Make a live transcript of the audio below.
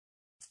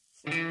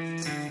It's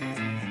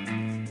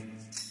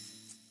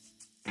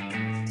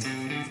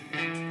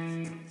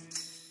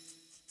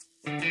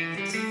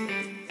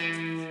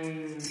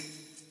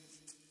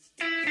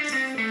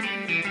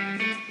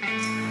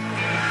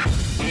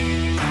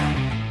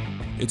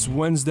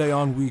Wednesday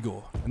on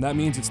Weagle, and that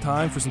means it's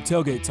time for some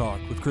tailgate talk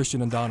with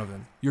Christian and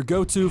Donovan, your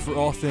go-to for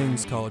all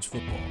things college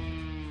football.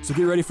 So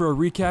get ready for a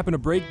recap and a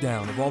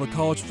breakdown of all the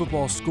college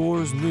football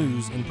scores,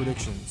 news, and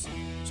predictions.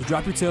 So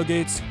drop your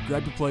tailgates,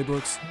 grab your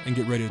playbooks, and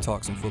get ready to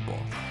talk some football.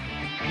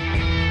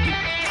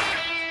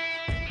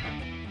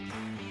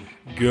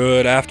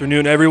 Good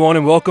afternoon, everyone,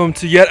 and welcome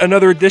to yet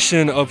another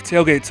edition of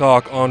Tailgate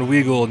Talk on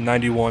Weagle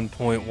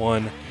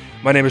 91.1.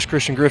 My name is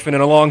Christian Griffin,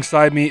 and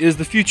alongside me is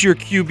the future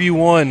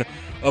QB1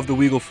 of the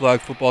Weagle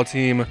Flag football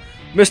team,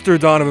 Mr.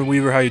 Donovan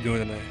Weaver. How you doing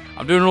tonight?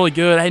 I'm doing really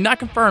good. Hey, not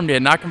confirmed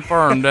yet. Not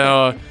confirmed.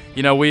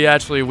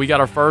 We got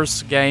our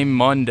first game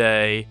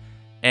Monday,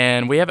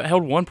 and we haven't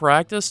held one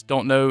practice.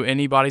 Don't know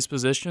anybody's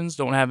positions.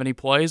 Don't have any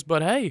plays.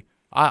 But hey,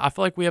 I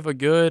feel like we have a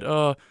good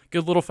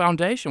little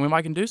foundation. We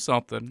might can do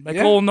something. Make a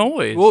little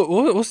noise.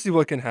 We'll see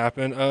what can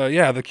happen.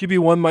 The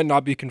QB1 might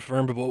not be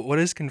confirmed, but what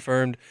is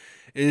confirmed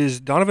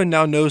is Donovan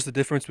now knows the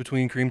difference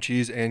between cream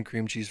cheese and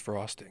cream cheese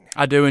frosting.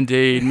 I do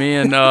indeed. Me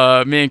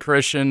and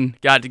Christian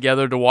got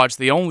together to watch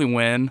the only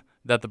win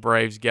that the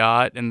Braves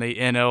got in the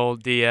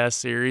NLDS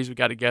series. We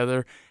got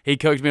together. He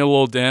cooked me a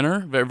little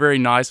dinner. Very, very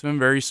nice of him.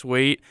 Very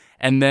sweet.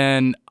 And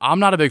then I'm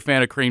not a big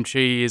fan of cream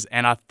cheese,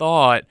 and I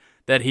thought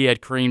that he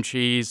had cream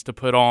cheese to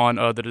put on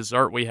the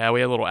dessert we had.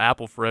 We had little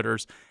apple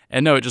fritters.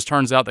 And no, it just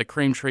turns out that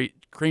cream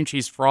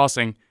cheese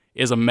frosting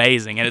is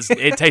amazing, and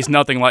it tastes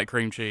nothing like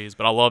cream cheese,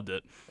 but I loved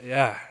it.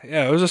 Yeah,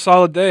 it was a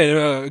solid day.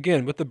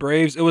 Again, with the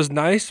Braves, it was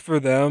nice for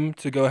them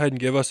to go ahead and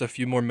give us a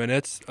few more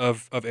minutes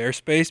of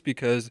airspace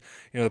because,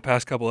 the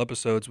past couple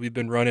episodes we've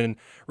been running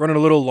a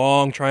little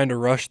long, trying to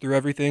rush through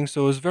everything.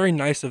 So it was very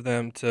nice of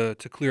them to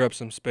clear up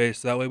some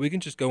space. That way we can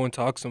just go and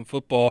talk some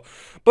football.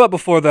 But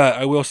before that,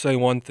 I will say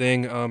one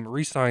thing: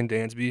 re-sign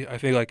Dansby. I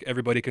feel like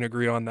everybody can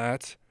agree on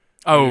that.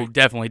 Oh,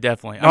 definitely.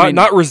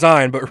 Not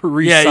resign, but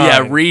re-sign.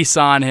 Yeah,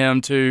 re-sign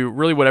him to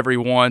really whatever he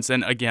wants.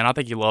 And again, I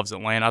think he loves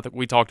Atlanta. I think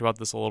we talked about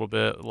this a little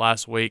bit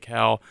last week,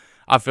 how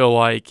I feel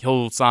like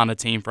he'll sign a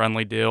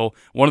team-friendly deal.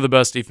 One of the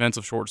best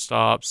defensive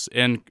shortstops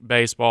in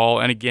baseball.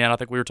 And again, I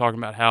think we were talking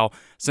about how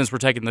since we're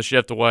taking the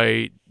shift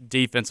away,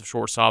 defensive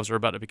shortstops are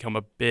about to become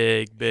a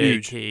big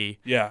Huge. key.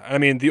 Yeah, I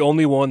mean, the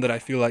only one that I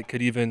feel like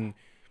could even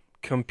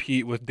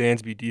compete with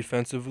Dansby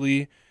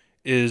defensively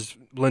is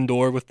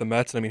Lindor with the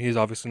Mets. I mean, he's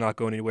obviously not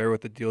going anywhere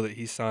with the deal that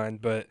he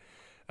signed. But,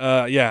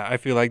 I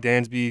feel like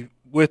Dansby,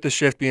 with the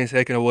shift being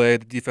taken away,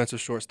 the defensive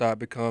shortstop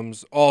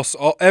becomes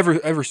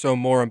ever so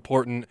more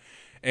important.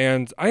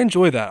 And I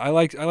enjoy that. I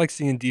like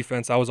seeing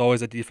defense. I was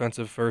always a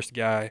defensive first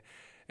guy.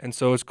 And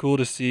so it's cool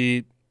to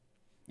see,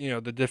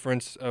 the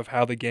difference of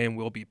how the game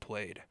will be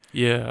played.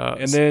 Yeah.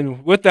 And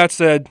then with that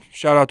said,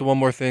 shout out to one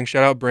more thing.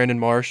 Shout out Brandon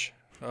Marsh.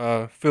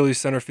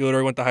 Phillies center fielder.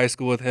 I went to high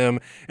school with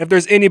him. If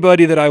there's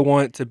anybody that I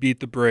want to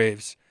beat the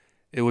Braves,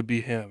 it would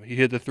be him. He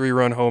hit the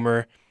 3-run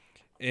homer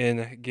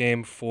in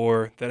Game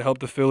 4 that helped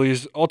the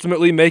Phillies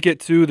ultimately make it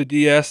to the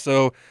DS.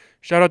 So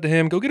shout out to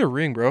him. Go get a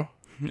ring, bro.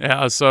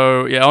 Yeah,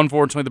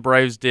 unfortunately the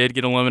Braves did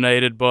get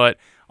eliminated, but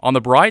on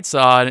the bright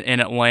side in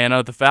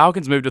Atlanta, the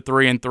Falcons moved to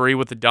 3-3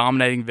 with a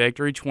dominating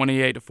victory,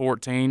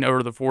 28-14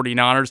 over the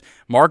 49ers.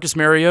 Marcus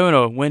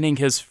Mariota winning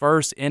his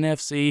first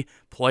NFC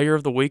Player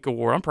of the Week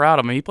award. I'm proud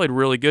of him. He played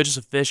really good, just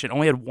efficient.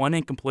 Only had one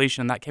incompletion,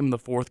 and that came in the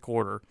fourth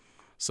quarter.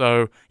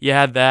 So you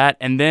had that.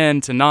 And then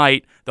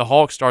tonight, the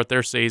Hawks start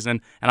their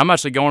season. And I'm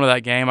actually going to that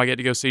game. I get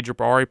to go see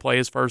Jabari play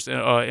his first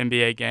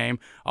NBA game.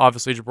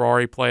 Obviously,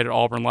 Jabari played at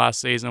Auburn last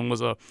season,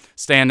 was a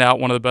standout,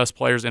 one of the best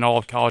players in all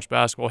of college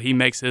basketball. He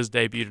makes his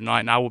debut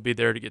tonight, and I will be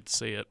there to get to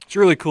see it. It's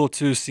really cool,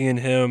 too, seeing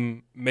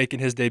him making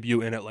his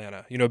debut in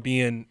Atlanta.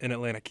 Being an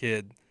Atlanta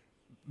kid,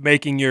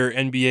 making your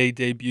NBA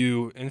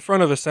debut in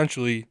front of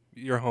essentially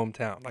your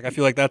hometown. Like, I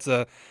feel like that's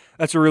a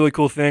really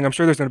cool thing. I'm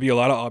sure there's going to be a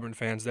lot of Auburn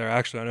fans there.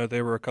 Actually, I know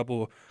there were a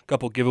couple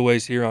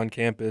giveaways here on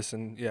campus,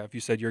 and yeah, if you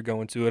said you're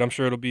going to it, I'm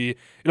sure it'll be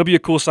a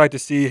cool sight to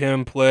see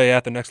him play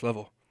at the next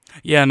level.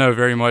 Yeah, no,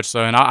 very much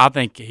so. And I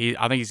think he's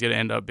going to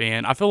end up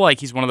being. I feel like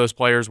he's one of those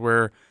players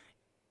where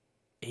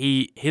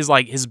his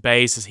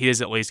base is he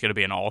is at least going to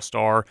be an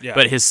all-star,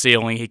 but his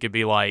ceiling he could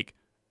be like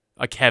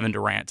a Kevin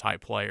Durant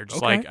type player,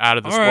 just like out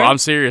of this world. Right. I'm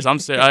serious.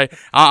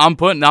 I'm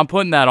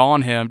putting that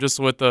on him just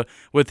with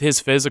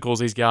his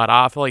physicals he's got.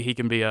 I feel like he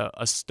can be a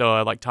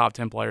stud, like top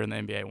 10 player in the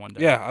NBA one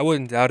day. Yeah, I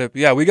wouldn't doubt it.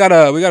 But yeah, we got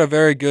a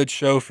very good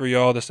show for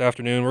y'all this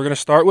afternoon. We're gonna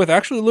start with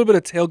actually a little bit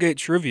of tailgate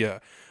trivia.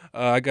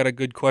 I got a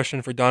good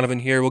question for Donovan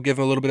here. We'll give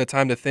him a little bit of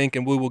time to think,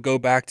 and we will go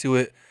back to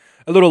it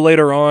a little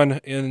later on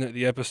in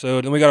the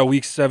episode. And we got a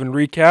Week 7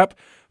 recap,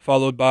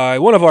 followed by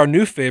one of our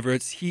new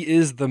favorites. He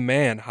is the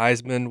man,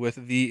 Heisman with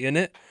the in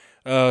it.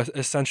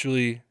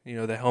 Essentially,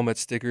 the helmet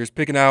stickers,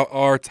 picking out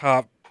our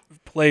top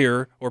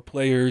player or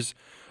players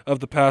of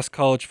the past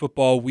college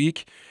football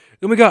week.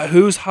 Then we got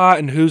who's hot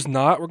and who's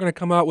not. We're going to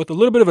come out with a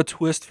little bit of a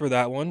twist for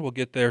that one. We'll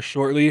get there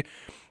shortly.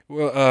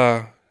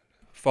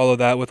 follow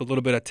that with a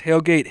little bit of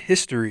tailgate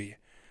history.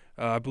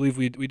 I believe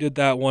we did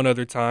that one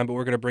other time, but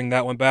we're going to bring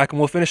that one back, and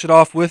we'll finish it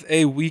off with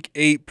a Week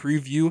 8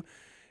 preview.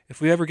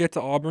 If we ever get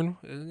to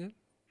Auburn,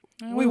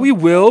 we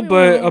will,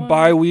 but a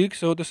bye week,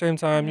 so at the same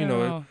time,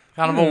 kind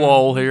of a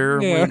lull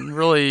here. Yeah.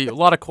 Really, a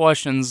lot of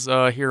questions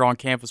here on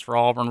campus for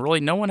Auburn. Really,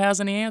 no one has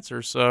any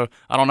answers, so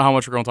I don't know how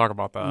much we're going to talk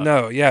about that.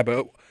 No, yeah,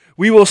 but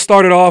we will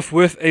start it off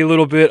with a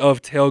little bit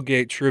of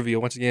tailgate trivia.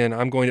 Once again,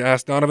 I'm going to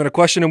ask Donovan a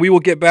question, and we will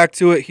get back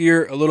to it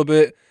here a little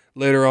bit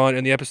later on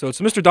in the episode.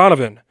 So, Mr.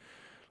 Donovan,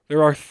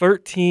 there are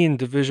 13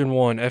 Division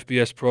I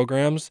FBS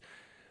programs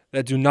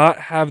that do not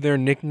have their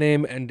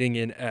nickname ending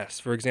in S.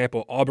 For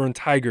example, Auburn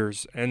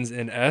Tigers ends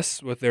in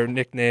S, with their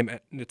nickname,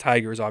 the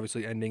Tigers,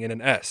 obviously ending in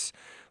an S.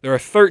 There are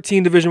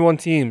 13 Division I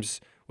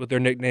teams with their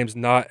nicknames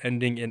not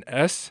ending in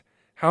S.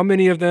 How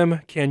many of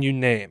them can you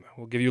name?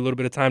 We'll give you a little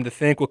bit of time to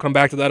think. We'll come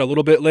back to that a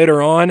little bit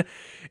later on.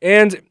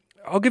 And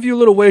I'll give you a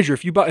little wager.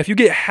 If you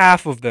get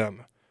half of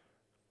them,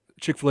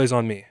 Chick-fil-A's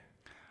on me.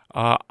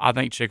 I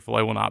think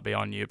Chick-fil-A will not be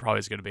on you. It probably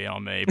is going to be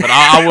on me, but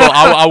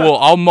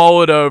I'll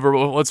mull it over.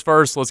 Let's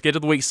get to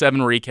the Week 7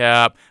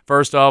 recap.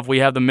 First off, we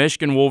have the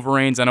Michigan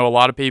Wolverines. I know a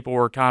lot of people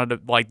were kind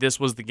of like, this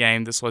was the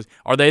game.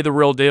 Are they the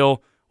real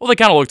deal? Well, they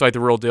kind of looked like the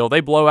real deal. They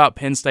blow out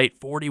Penn State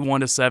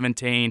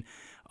 41-17.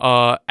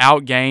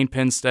 Outgained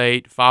Penn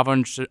State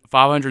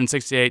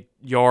 568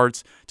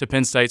 yards to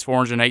Penn State's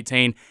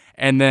 418.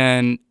 And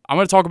then I'm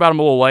going to talk about them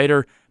a little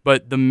later.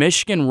 But the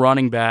Michigan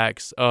running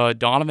backs,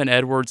 Donovan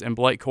Edwards and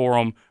Blake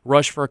Corum,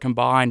 rushed for a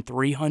combined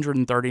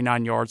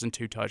 339 yards and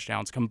 2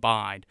 touchdowns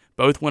combined.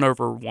 Both went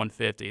over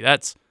 150.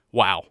 That's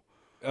wow.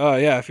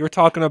 Yeah, if you're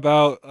talking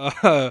about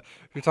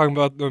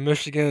the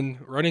Michigan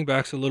running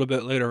backs a little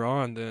bit later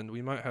on, then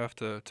we might have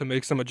to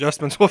make some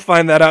adjustments. We'll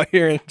find that out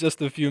here in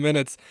just a few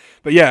minutes.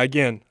 But yeah,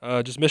 again,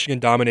 just Michigan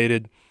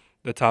dominated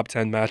the top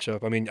 10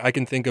 matchup. I mean, I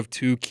can think of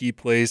 2 key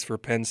plays for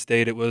Penn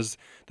State. It was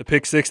the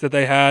pick 6 that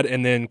they had,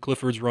 and then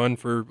Clifford's run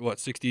for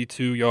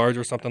 62 yards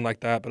or something like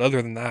that. But other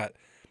than that,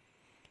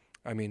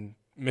 I mean,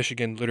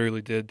 Michigan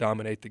literally did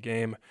dominate the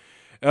game.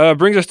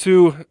 Brings us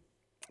to,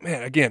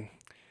 man, again,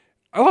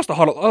 I lost a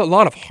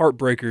lot of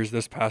heartbreakers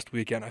this past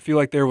weekend. I feel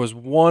like there was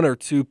 1 or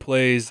 2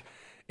 plays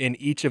in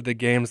each of the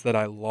games that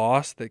I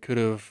lost that could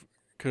have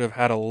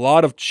had a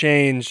lot of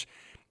change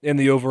in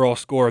the overall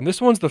score. And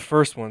this one's the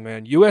first one,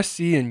 man.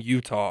 USC and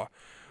Utah.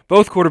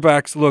 Both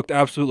quarterbacks looked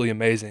absolutely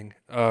amazing.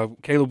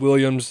 Caleb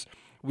Williams,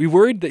 we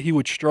worried that he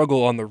would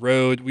struggle on the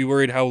road. We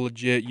worried how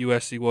legit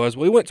USC was.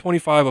 Well, he went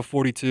 25 of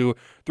 42,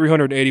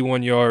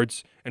 381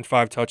 yards, and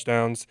 5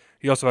 touchdowns.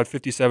 He also had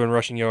 57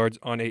 rushing yards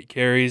on 8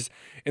 carries.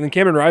 And then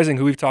Cameron Rising,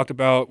 who we've talked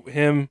about,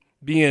 him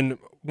being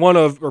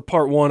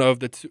part one of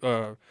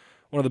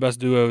the best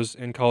duos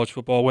in college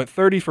football, went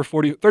 30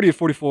 of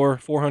 44,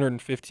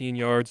 415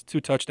 yards,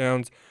 2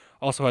 touchdowns.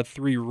 Also had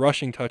 3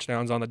 rushing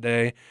touchdowns on the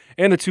day,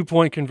 and a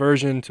 2-point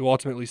conversion to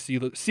ultimately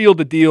seal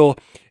the deal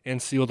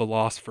and seal the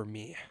loss for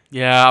me.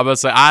 Yeah, I was about to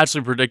say, I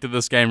actually predicted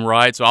this game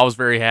right, so I was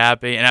very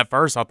happy. And at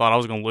first, I thought I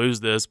was going to lose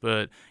this,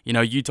 but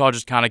Utah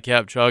just kind of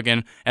kept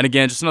chugging. And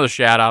again, just another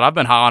shout out. I've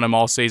been high on him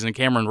all season.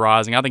 Cameron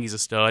Rising, I think he's a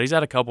stud. He's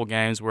had a couple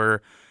games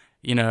where,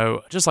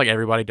 just like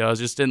everybody does,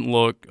 just didn't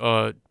look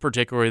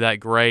particularly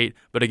that great.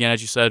 But again,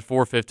 as you said,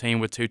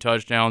 415 with 2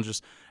 touchdowns,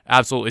 just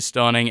absolutely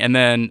stunning. And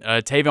then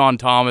Tavion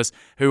Thomas,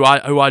 who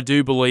I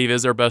do believe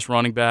is their best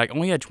running back,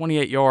 only had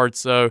 28 yards,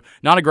 so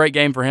not a great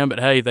game for him. But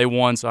hey, they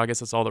won, so I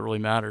guess that's all that really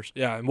matters.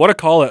 Yeah, and what a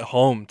call at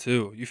home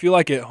too. You feel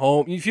like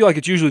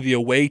it's usually the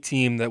away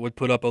team that would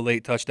put up a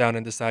late touchdown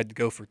and decide to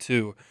go for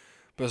 2.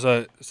 But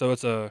so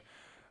it's a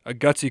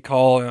gutsy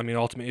call. I mean,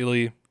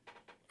 ultimately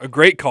a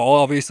great call,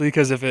 obviously,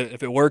 because if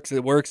it works,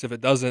 it works. If it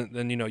doesn't,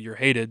 then you're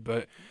hated.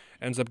 But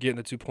ends up getting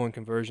the 2-point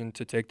conversion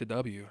to take the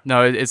W.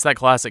 No, it's that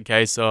classic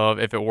case of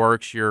if it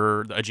works,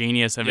 you're a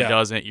genius. If it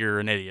doesn't, you're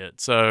an idiot.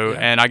 So,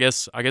 and I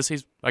guess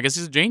he's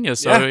a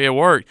genius. So it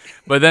worked.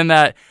 But then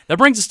that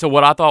brings us to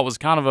what I thought was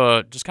kind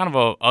of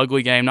a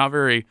ugly game. Not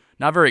very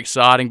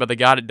exciting, but they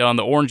got it done.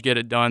 The Orange get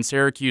it done.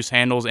 Syracuse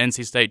handles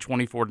NC State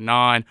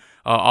 24-9.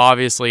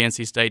 Obviously,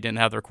 NC State didn't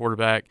have their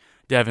quarterback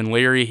Devin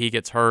Leary. He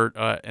gets hurt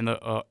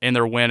in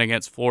their win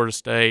against Florida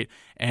State,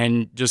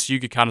 and just you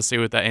could kind of see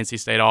with that NC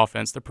State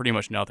offense, they're pretty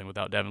much nothing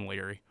without Devin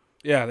Leary.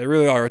 Yeah, they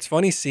really are. It's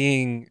funny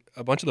seeing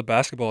a bunch of the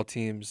basketball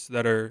teams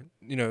that are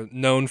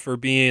known for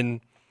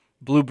being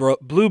blue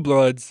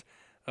bloods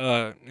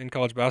in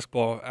college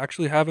basketball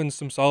actually having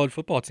some solid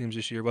football teams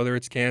this year. Whether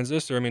it's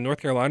Kansas or North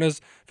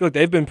Carolina's, I feel like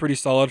they've been pretty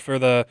solid for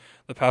the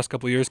past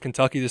couple of years.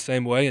 Kentucky the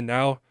same way, and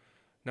now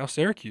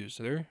Syracuse.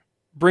 They're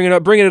bringing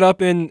it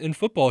up in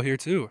football here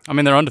too. I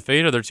mean, they're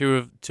undefeated. They're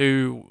two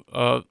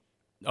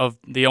of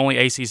the only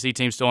ACC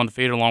teams still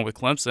undefeated, along with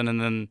Clemson.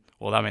 And then,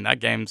 that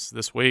game's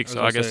this week,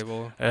 so I guess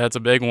that's a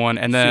big one.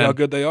 And then see how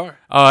good they are.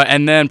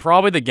 And then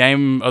probably the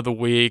game of the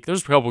week.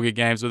 There's a couple of good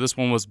games, but this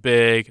one was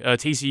big.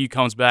 TCU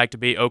comes back to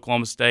beat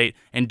Oklahoma State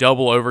in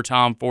double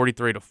overtime,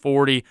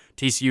 43-40.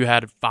 TCU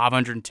had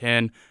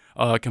 510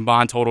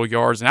 combined total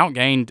yards and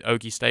outgained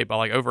Okie State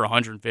by over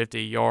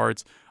 150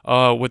 yards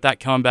with that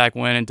comeback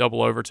win in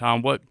double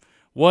overtime. What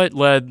what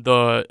led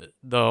the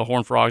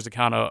Horned Frogs to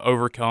kind of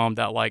overcome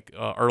that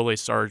early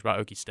surge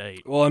by Okie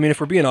State? Well, I mean, if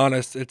we're being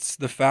honest, it's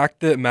the fact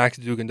that Max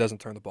Duggan doesn't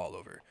turn the ball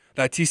over.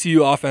 That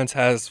TCU offense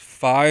has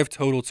 5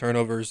 total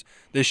turnovers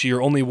this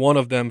year. Only one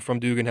of them from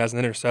Duggan has an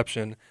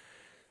interception.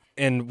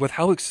 And with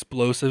how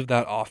explosive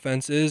that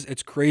offense is,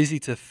 it's crazy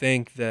to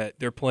think that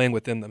they're playing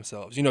within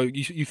themselves.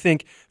 You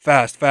think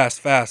fast,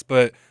 fast, fast,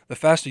 but the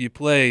faster you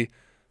play,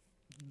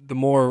 the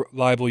more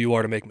liable you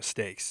are to make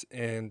mistakes.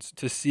 And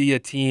to see a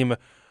team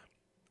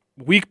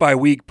week by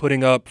week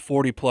putting up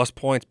 40-plus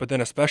points, but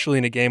then especially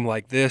in a game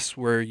like this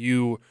where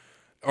you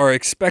are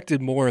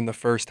expected more in the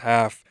first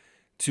half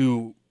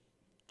to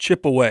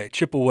chip away,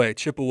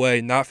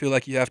 not feel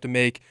like you have to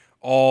make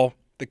all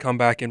the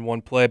comeback in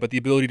one play, but the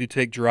ability to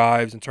take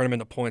drives and turn them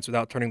into points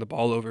without turning the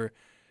ball over.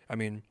 I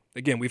mean,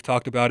 again, we've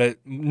talked about it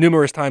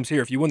numerous times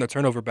here. If you win the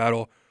turnover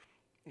battle,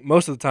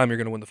 most of the time you're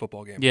going to win the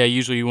football game. Yeah,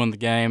 usually you win the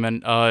game.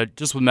 And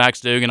just with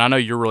Max Duggan, I know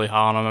you're really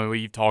high on him. I mean,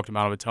 we've talked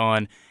about him a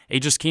ton. He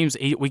just keeps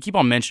we keep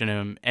on mentioning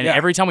him, and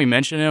every time we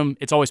mention him,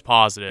 it's always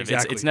positive.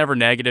 Exactly. It's never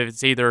negative.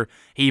 It's either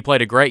he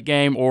played a great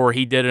game or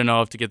he did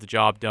enough to get the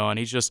job done.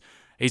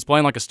 He's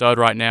playing like a stud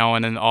right now,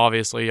 and then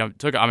obviously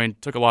took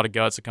a lot of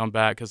guts to come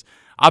back because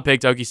I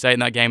picked Okie State in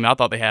that game, and I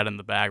thought they had it in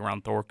the bag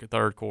around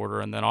third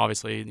quarter, and then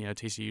obviously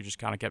TCU just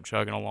kind of kept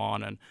chugging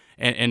along and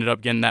ended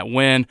up getting that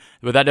win.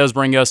 But that does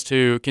bring us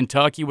to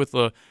Kentucky with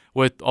a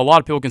lot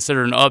of people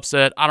considered an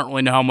upset. I don't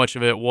really know how much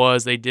of it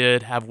was. They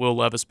did have Will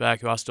Levis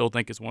back, who I still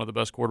think is one of the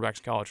best quarterbacks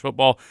in college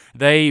football.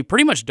 They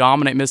pretty much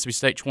dominate Mississippi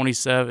State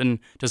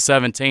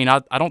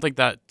 27-17. I don't think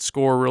that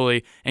score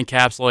really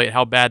encapsulates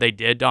how bad they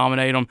did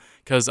dominate them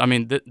because, I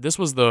mean, this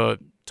was the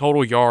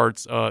total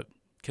yards.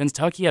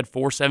 Kentucky had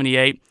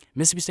 478.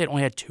 Mississippi State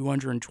only had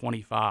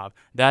 225.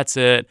 That's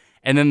it.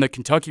 And then the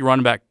Kentucky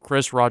running back,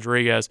 Chris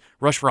Rodriguez,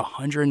 rushed for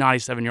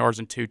 197 yards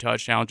and 2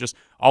 touchdowns, just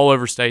all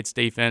over State's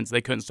defense.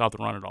 They couldn't stop the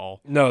run at all.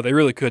 No, they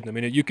really couldn't. I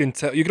mean, you can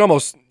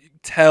almost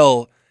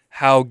tell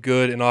how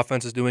good an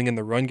offense is doing in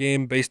the run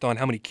game based on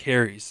how many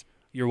carries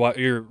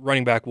your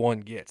running back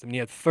one gets. I mean, he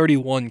had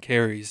 31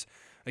 carries.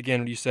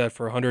 Again, you said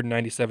for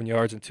 197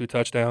 yards and 2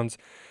 touchdowns.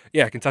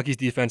 Yeah, Kentucky's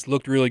defense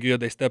looked really good.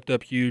 They stepped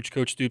up huge.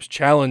 Coach Stoops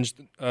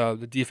challenged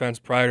the defense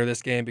prior to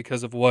this game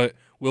because of what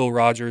Will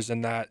Rogers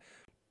and that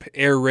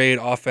air raid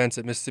offense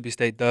at Mississippi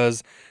State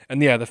does. And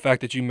yeah, the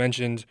fact that you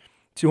mentioned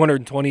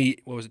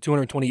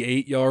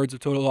 228 yards of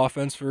total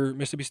offense for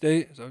Mississippi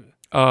State?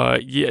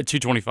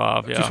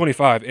 225. Yeah,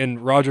 225,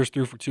 and Rogers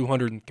threw for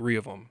 203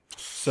 of them.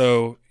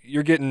 So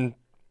you're getting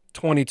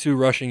 22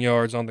 rushing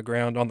yards on the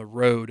ground on the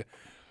road.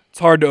 It's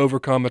hard to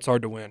overcome. It's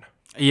hard to win.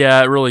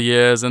 Yeah, it really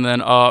is. And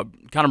then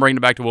kind of bringing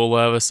it back to Will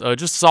Levis,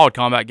 just a solid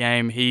combat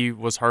game. He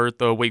was hurt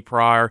the week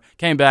prior.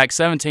 Came back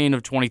 17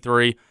 of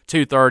 23,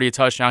 230, a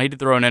touchdown. He did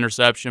throw an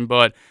interception,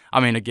 but, I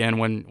mean, again,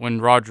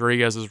 when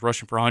Rodriguez is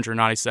rushing for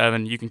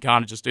 197, you can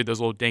kind of just do those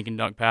little dink and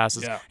dunk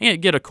passes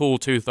and get a cool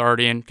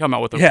 230 and come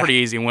out with a pretty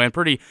easy win.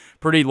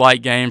 Pretty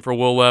light game for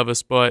Will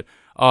Levis, but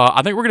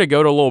I think we're going to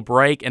go to a little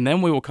break, and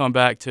then we will come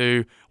back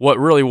to what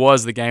really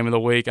was the game of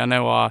the week. I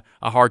know I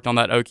harked on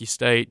that Okie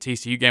State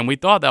TCU game. We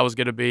thought that was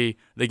going to be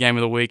the game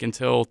of the week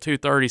until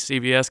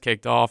 2:30 CBS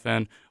kicked off,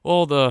 and,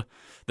 well, the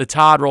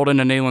Tide rolled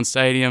into Neyland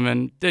Stadium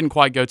and didn't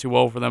quite go too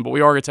well for them. But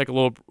we are going to take a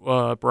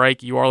little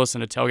break. You are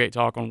listening to Tailgate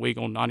Talk on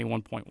Weagle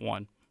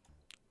 91.1.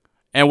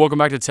 And welcome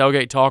back to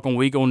Tailgate Talk on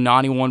Weagle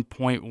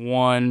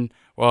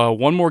 91.1.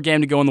 One more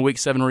game to go in the Week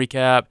 7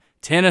 recap.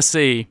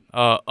 Tennessee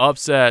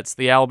upsets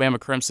the Alabama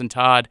Crimson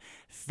Tide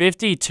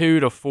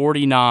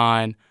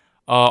 52-49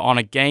 on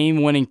a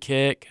game-winning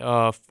kick,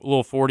 a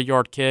little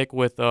 40-yard kick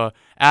with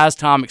as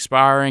time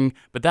expiring.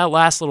 But that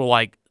last little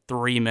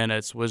 3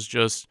 minutes was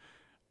just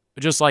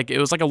like it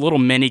was like a little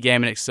mini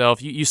game in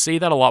itself. You see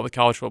that a lot with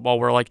college football,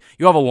 where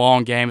you have a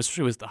long game,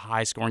 especially with the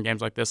high-scoring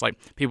games like this.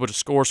 People just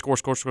score,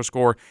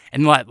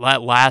 and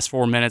that last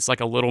 4 minutes like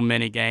a little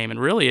mini game. And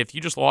really, if you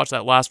just watch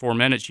that last 4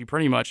 minutes, you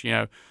pretty much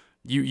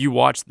You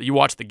watch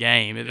the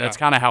game. That's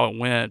kind of how it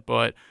went.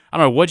 But I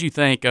don't know. What'd you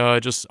think?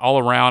 Just all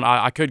around,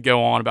 I could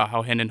go on about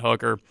how Hendon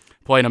Hooker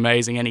played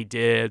amazing, and he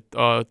did.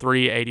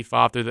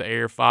 385 through the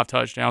air, 5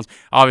 touchdowns.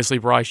 Obviously,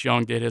 Bryce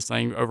Young did his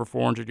thing, over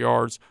 400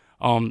 yards.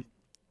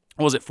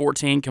 Was it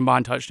 14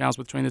 combined touchdowns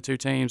between the two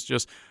teams?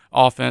 Just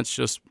offense,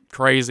 just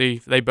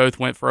crazy. They both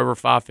went for over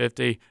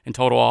 550 in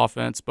total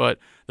offense. But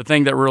the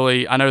thing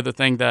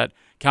that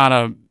kind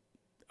of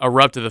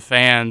erupted the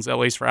fans, at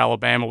least for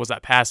Alabama, was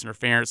that pass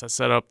interference that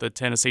set up the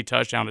Tennessee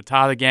touchdown to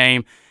tie the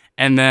game.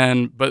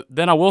 But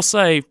then I will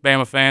say,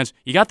 Bama fans,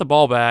 you got the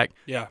ball back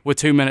with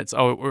 2 minutes, 2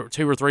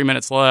 or 3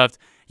 minutes left.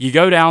 You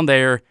go down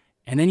there,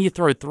 and then you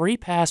throw 3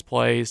 pass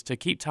plays to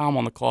keep time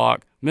on the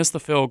clock, miss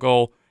the field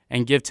goal,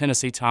 and give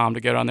Tennessee time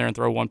to go down there and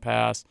throw 1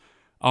 pass.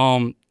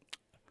 I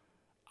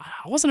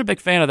wasn't a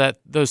big fan of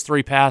those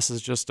 3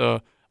 passes.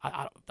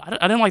 I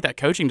didn't like that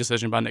coaching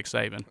decision by Nick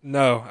Saban.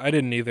 No, I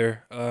didn't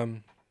either.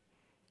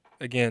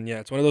 Again,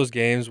 it's one of those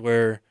games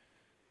where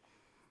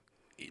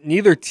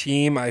neither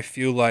team, I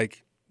feel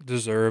like,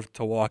 deserved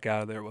to walk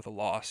out of there with a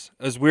loss.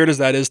 As weird as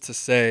that is to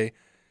say,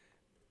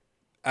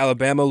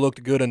 Alabama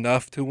looked good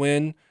enough to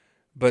win,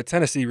 but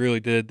Tennessee really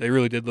did. They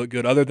really did look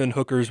good. Other than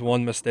Hooker's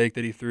one mistake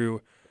that he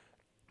threw,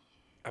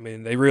 I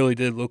mean, they really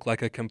did look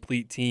like a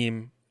complete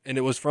team. And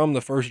it was from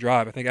the first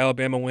drive. I think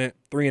Alabama went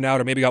 3 and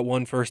out or maybe got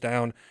one first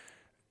down.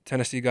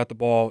 Tennessee got the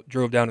ball,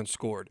 drove down and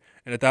scored.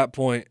 And at that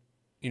point,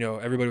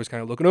 everybody was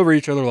kind of looking over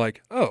each other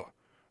like, oh,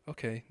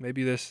 okay,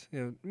 maybe this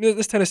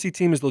Tennessee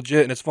team is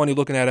legit. And it's funny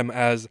looking at them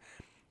as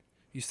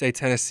you say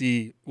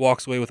Tennessee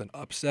walks away with an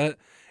upset.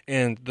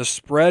 And the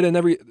spread and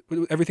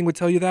everything would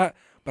tell you that.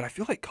 But I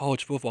feel like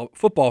college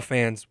football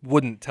fans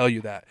wouldn't tell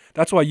you that.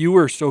 That's why you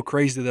were so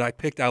crazy that I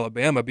picked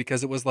Alabama,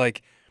 because it was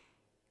like,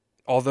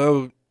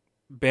 although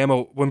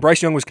Bama, when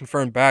Bryce Young was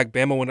confirmed back,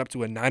 Bama went up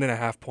to a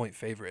 9.5-point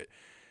favorite.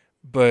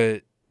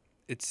 But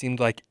it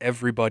seemed like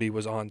everybody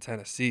was on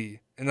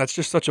Tennessee. And that's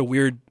just such a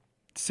weird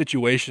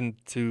situation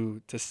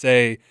to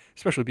say,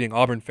 especially being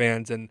Auburn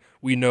fans. And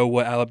we know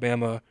what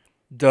Alabama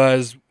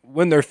does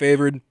when they're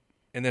favored,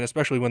 and then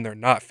especially when they're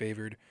not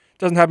favored. It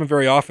doesn't happen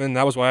very often.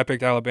 That was why I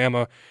picked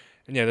Alabama.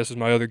 And yeah, this is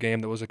my other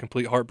game that was a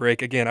complete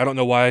heartbreak. Again, I don't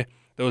know why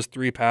those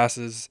 3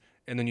 passes,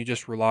 and then you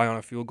just rely on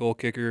a field goal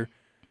kicker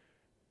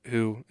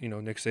who,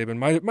 Nick Saban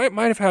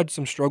might have had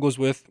some struggles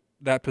with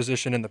that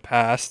position in the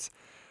past.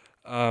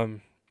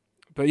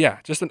 But yeah,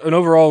 just an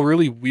overall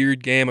really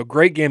weird game, a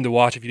great game to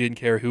watch if you didn't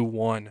care who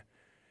won.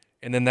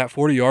 And then that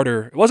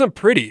 40-yarder, it wasn't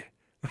pretty.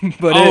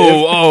 But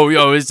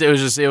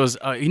it was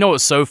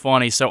what's so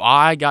funny? So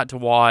I got to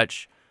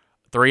watch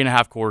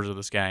 3.5 quarters of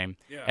this game.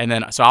 Yeah. And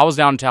then, so I was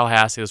down in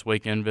Tallahassee this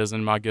weekend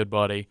visiting my good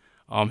buddy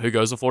who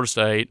goes to Florida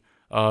State.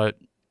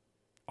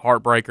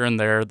 Heartbreaker in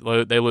there.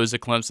 They lose to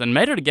Clemson.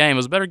 Made it a game. It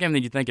was a better game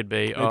than you think it'd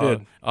be. They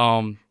did.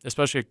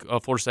 Especially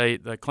Florida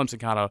State.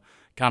 Clemson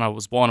kind of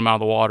was blowing them out of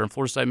the water, and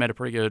Florida State made a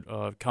pretty good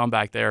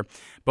comeback there.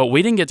 But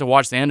we didn't get to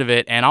watch the end of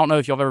it, and I don't know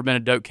if y'all have ever been to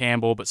Doak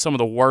Campbell, but some of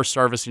the worst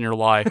service in your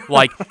life.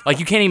 Like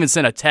you can't even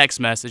send a text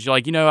message.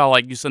 Like, how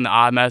you send the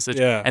iMessage,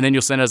 and then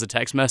you'll send it as a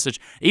text message.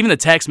 Even the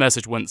text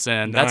message wouldn't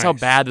send. That's how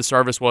bad the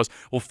service was.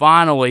 Well,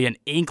 finally, an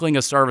inkling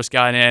of service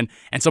got in,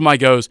 and somebody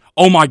goes,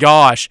 "Oh my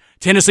gosh,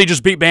 Tennessee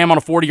just beat Bam on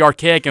a 40-yard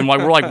kick," and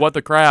we're like, "What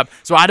the crap?"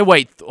 So I had to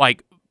wait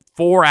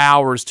 4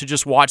 hours to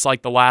just watch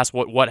the last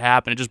what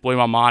happened. It just blew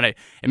my mind.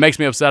 It makes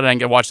me upset I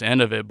didn't get to watch the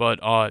end of it. But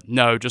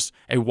no, just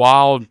a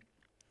wild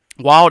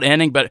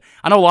ending. But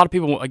I know a lot of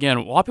people want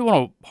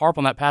to harp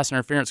on that pass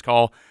interference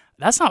call.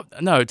 That's not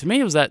to me.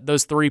 It was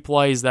those 3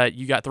 plays that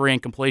you got 3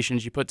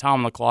 incompletions. You put time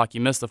on the clock.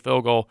 You missed the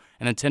field goal,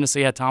 and then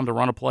Tennessee had time to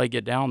run a play,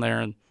 get down there,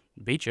 and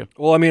beat you.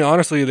 Well, I mean,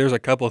 honestly, there's a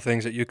couple of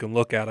things that you can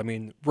look at. I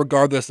mean,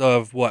 regardless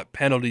of what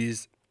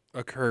penalties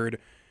occurred,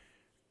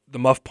 the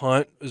muff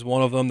punt is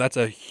one of them. That's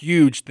a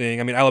huge thing.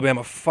 I mean,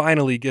 Alabama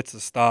finally gets a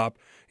stop.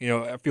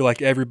 I feel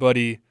like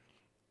everybody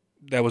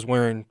that was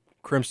wearing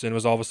crimson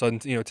was all of a sudden,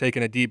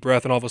 taking a deep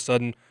breath, and all of a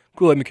sudden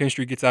Kool-Aid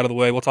McKinstry gets out of the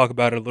way. We'll talk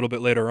about it a little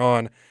bit later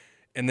on.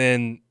 And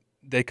then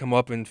they come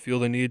up and feel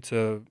the need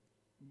to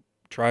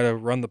try to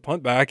run the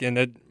punt back, and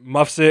it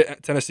muffs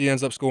it. Tennessee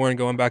ends up scoring,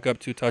 going back up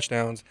 2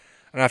 touchdowns.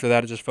 And after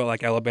that, it just felt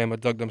like Alabama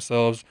dug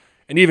themselves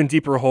an even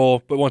deeper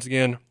hole. But once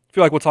again, I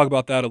feel like we'll talk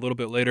about that a little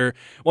bit later.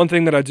 One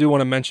thing that I do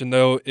want to mention,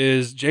 though,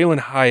 is Jalen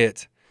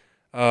Hyatt,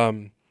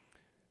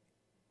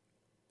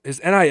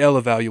 his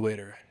NIL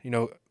evaluator.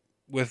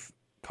 With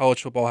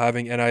college football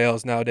having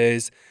NILs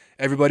nowadays,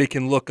 everybody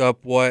can look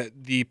up what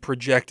the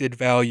projected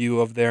value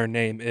of their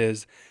name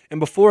is.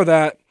 And before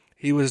that,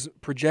 he was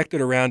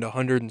projected around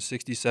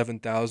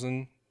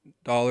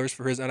 $167,000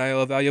 for his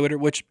NIL evaluator,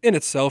 which in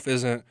itself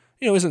isn't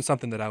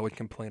something that I would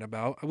complain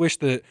about. I wish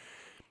that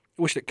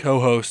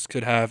co-hosts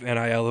could have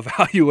NIL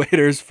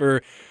evaluators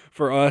for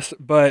us.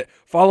 But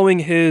following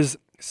his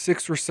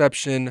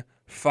 6-reception,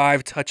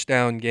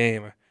 5-touchdown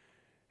game,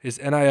 his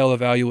NIL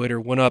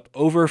evaluator went up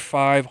over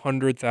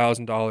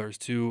 $500,000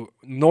 to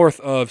north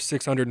of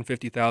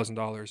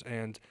 $650,000.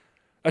 And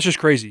that's just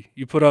crazy.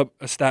 You put up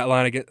a stat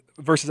line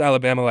versus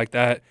Alabama like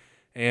that,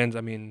 and,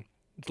 I mean,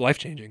 it's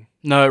life-changing.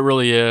 No, it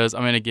really is. I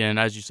mean, again,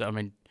 as you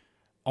said,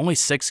 only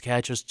 6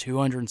 catches,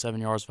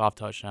 207 yards, 5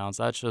 touchdowns.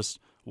 That's just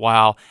 –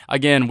 wow.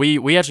 Again,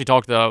 we actually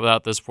talked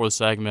about this before the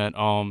segment.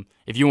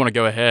 If you want to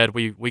go ahead,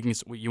 you want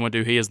to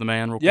do He Is the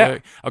Man real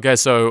quick? Okay,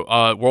 so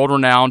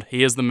world-renowned,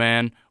 He Is the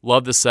Man.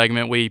 Love this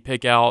segment. We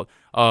pick out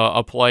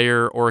a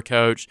player or a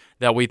coach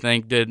that we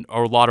think did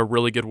a lot of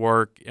really good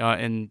work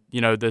in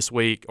this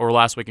week or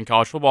last week in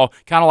college football,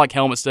 kind of like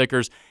helmet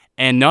stickers.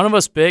 And none of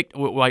us picked,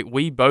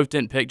 we both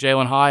didn't pick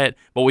Jalen Hyatt,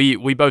 but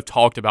we both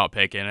talked about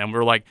picking. And we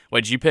were like,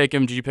 wait, did you pick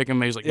him? Did you pick him?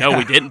 And he was like, no,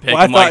 we didn't pick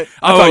him. I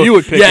thought you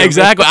would pick him. Yeah,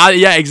 exactly.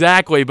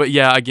 Exactly. But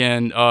yeah,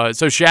 again,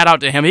 so shout out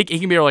to him. He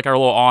can be our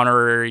little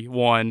honorary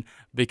one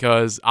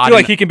because I feel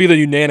like he can be the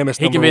unanimous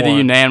number one. He can be the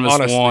unanimous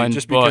honestly, one.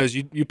 Just because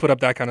you put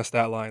up that kind of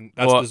stat line.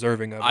 That's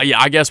deserving of it. Yeah,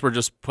 I guess we're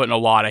just putting a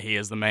lot of He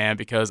Is the Man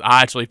because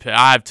I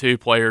have 2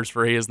 players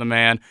for He Is the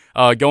Man.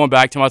 Going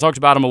back to him, I talked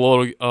about him a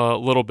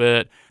little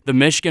bit. The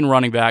Michigan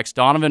running backs,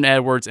 Donovan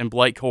Edwards and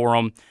Blake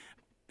Corum,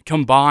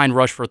 combined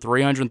rushed for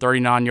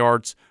 339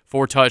 yards,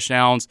 4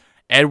 touchdowns.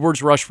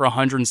 Edwards rushed for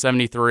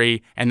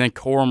 173, and then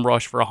Corum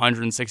rushed for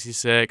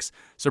 166.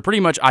 So pretty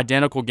much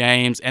identical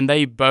games, and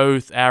they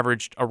both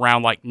averaged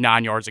around like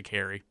 9 yards a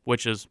carry,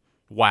 which is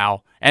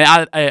wow.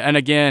 And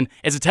again,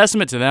 it's a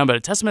testament to them, but a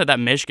testament to that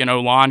Michigan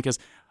O-line, because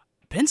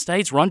Penn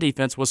State's run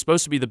defense was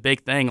supposed to be the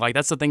big thing. Like,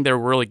 that's the thing they were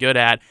really good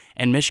at,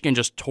 and Michigan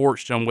just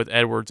torched them with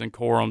Edwards and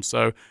Corum.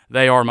 So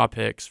they are my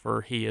picks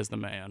for he is the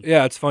man.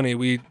 Yeah, it's funny.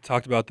 We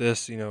talked about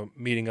this,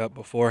 meeting up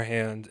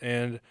beforehand,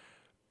 and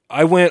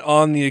I went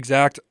on the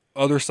exact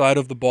other side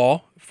of the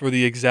ball for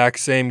the exact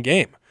same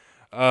game.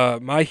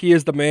 My he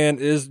is the man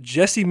is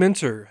Jesse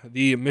Minter,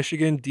 the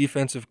Michigan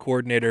defensive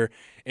coordinator,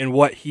 and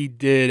what he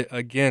did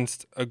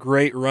against a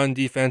great run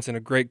defense and a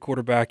great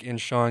quarterback in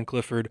Sean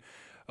Clifford,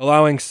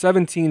 allowing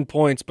 17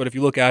 points. But if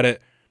you look at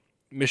it,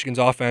 Michigan's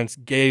offense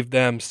gave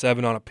them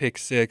 7 on a pick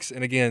 6.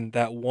 And again,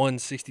 that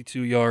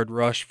 162-yard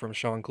rush from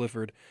Sean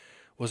Clifford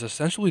was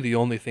essentially the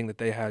only thing that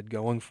they had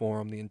going for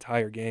them the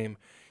entire game.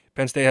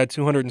 Penn State had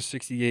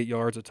 268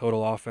 yards of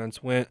total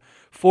offense, went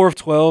 4 of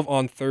 12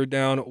 on third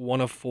down,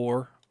 1 of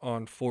 4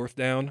 on fourth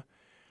down.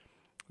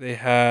 They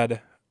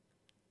had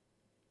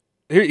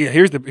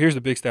here's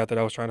the big stat that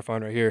I was trying to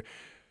find right here.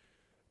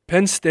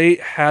 Penn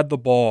State had the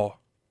ball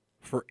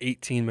for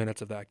 18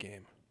 minutes of that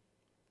game.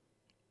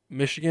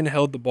 Michigan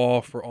held the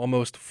ball for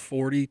almost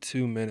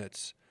 42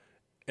 minutes.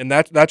 And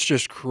that's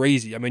just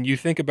crazy. I mean, you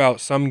think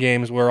about some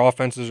games where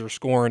offenses are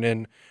scoring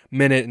in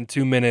minute and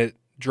 2-minute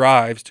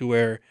drives to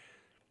where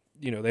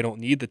they don't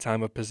need the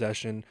time of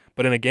possession.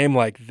 But in a game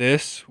like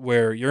this,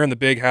 where you're in the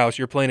big house,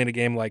 you're playing in a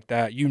game like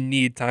that, you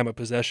need time of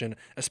possession,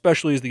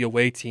 especially as the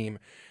away team.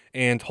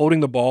 And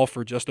holding the ball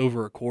for just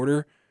over a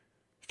quarter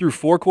through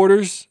 4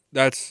 quarters,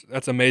 that's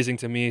amazing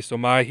to me. So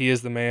he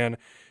is the man,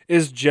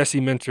 is Jesse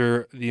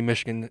Minter, the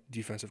Michigan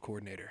defensive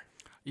coordinator.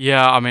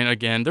 Yeah, I mean,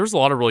 again, there's a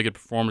lot of really good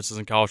performances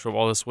in college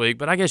football this week,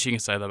 but I guess you can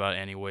say that about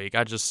any week.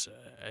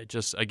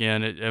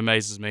 It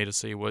amazes me to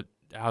see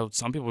how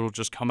some people will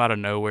just come out of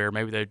nowhere.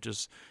 Maybe they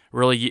just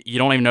really, you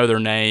don't even know their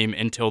name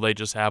until they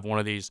just have one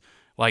of these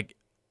like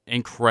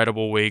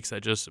incredible weeks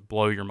that just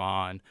blow your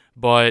mind.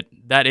 But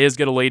that is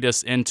going to lead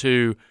us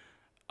into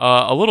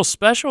a little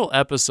special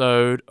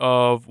episode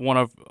of one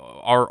of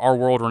our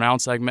world-renowned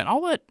segment.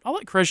 I'll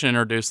let Christian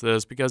introduce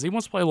this because he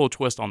wants to play a little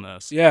twist on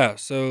this. Yeah,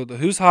 so the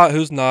Who's Hot,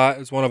 Who's Not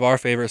is one of our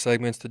favorite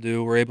segments to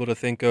do. We're able to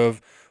think of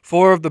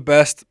 4 of the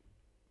best,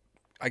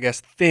 I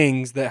guess,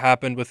 things that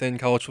happened within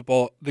college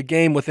football, the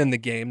game within the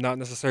game, not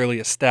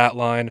necessarily a stat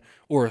line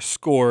or a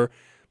score,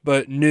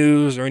 but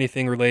news or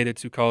anything related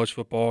to college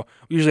football.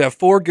 We usually have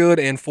 4 good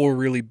and 4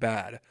 really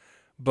bad.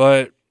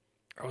 But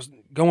I was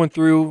going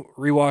through,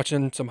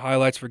 rewatching some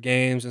highlights for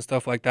games and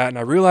stuff like that, and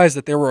I realized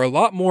that there were a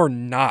lot more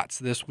nots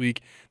this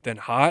week than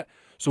hot.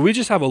 So we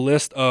just have a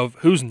list of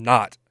who's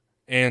not,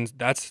 and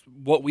that's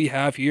what we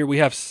have here. We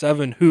have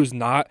 7 who's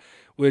not,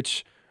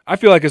 which I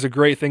feel like is a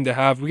great thing to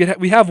have.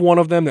 We have one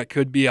of them that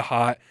could be a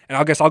hot, and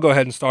I guess I'll go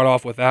ahead and start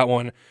off with that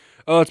one.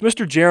 It's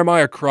Mr.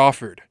 Jeremiah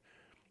Crawford.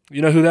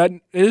 You know who that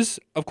is?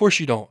 Of course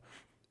you don't,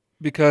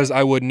 because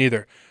I wouldn't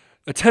either.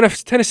 A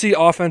Tennessee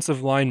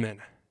offensive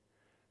lineman.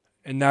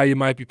 And now you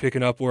might be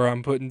picking up where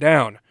I'm putting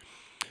down.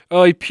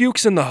 He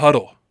pukes in the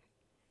huddle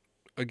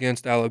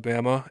against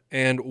Alabama,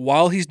 and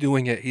while he's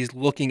doing it, he's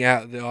looking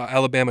at the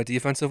Alabama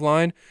defensive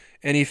line,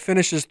 and he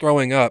finishes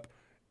throwing up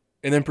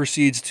and then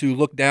proceeds to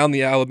look down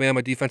the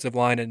Alabama defensive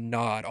line and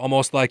nod,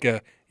 almost like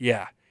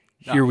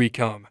here we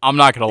come. I'm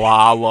not going to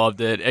lie, I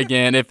loved it.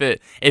 Again, if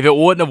it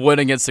wouldn't have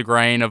went against the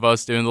grain of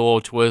us doing the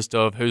little twist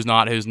of who's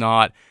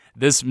not,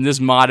 this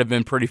might have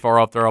been pretty far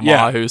up there on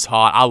my who's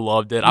hot. I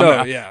loved it.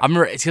 I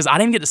remember because I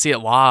didn't get to see it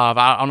live.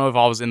 I don't know if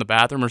I was in the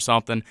bathroom or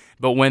something,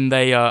 but when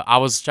they, I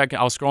was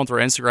scrolling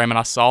through Instagram and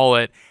I saw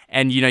it,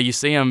 and you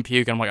see him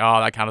puke, and I'm like,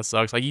 oh, that kind of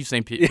sucks. Like, you've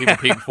seen people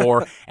puke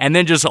before, and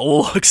then just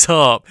looks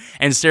up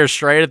and stares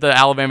straight at the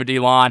Alabama D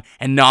line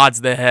and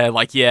nods the head,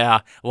 like yeah,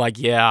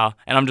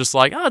 and I'm just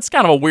like, oh, it's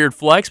kind of a weird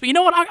flex, but you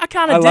know what? I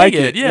kind of dig like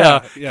it.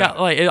 Yeah.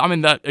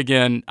 That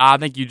again. I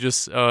think you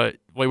just.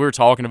 We were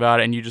talking about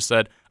it, and you just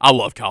said, I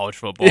love college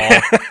football.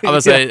 I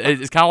would say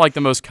it's kind of like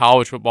the most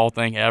college football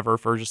thing ever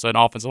for just an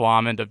offensive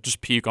lineman to just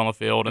puke on the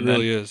field and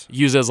then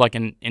use it as like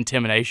an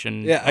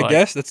intimidation. Yeah, I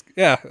guess it's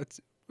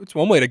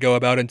one way to go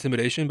about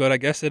intimidation, but I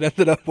guess it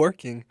ended up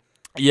working.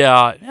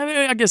 Yeah,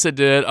 I guess it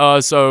did.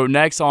 So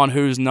next on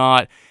Who's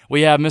Not,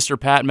 we have Mr.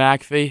 Pat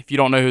McAfee. If you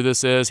don't know who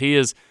this is,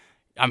 he's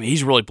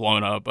really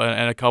blown up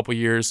in a couple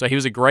years. So he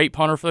was a great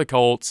punter for the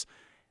Colts.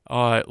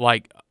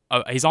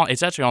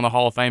 It's actually on the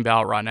Hall of Fame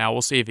ballot right now.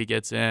 We'll see if he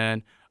gets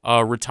in.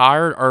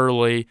 Retired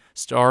early,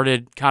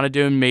 started kind of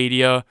doing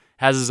media,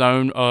 has his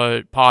own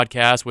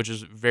podcast, which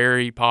is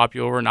very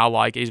popular, and I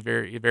like it. He's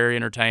very, very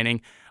entertaining.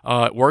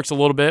 Works a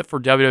little bit for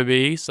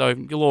WWE, so a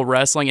little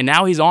wrestling, and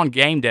now he's on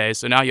game day,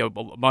 so now a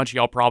bunch of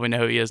y'all probably know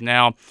who he is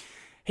now.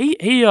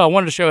 He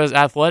wanted to show his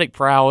athletic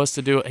prowess.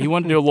 He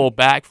wanted to do a little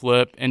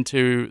backflip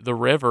into the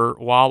river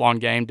while on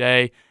game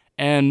day,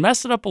 and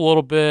messed it up a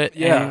little bit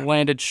and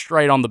landed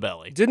straight on the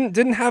belly.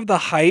 Didn't have the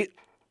height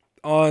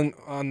on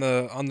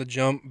the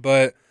jump,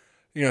 but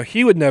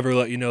he would never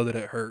let you know that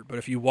it hurt. But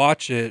if you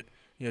watch it,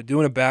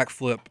 doing a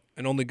backflip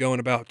and only going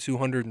about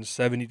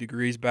 270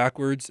 degrees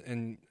backwards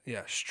and,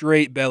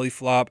 straight belly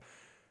flop.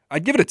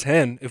 I'd give it a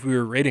 10 if we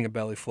were rating a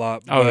belly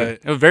flop. Oh, but,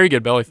 it was a very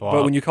good belly flop.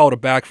 But when you call it a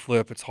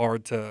backflip, it's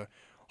hard to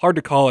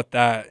call it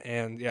that.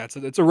 And,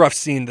 it's a rough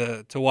scene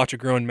to watch a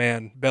grown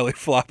man belly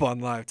flop on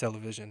live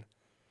television.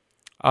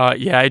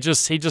 He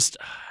just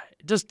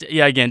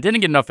again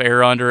didn't get enough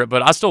air under it,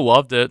 but I still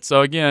loved it.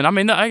 So again, I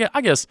mean,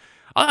 I guess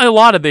a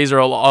lot of these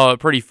are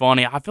pretty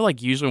funny. I feel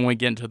like usually when we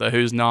get into the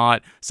who's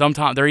not,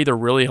 sometimes they're either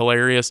really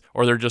hilarious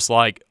or they're just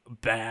like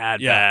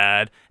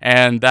bad.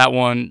 And that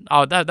one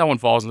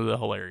falls into the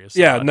hilarious.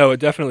 Yeah, no, it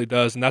definitely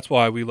does, and that's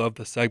why we love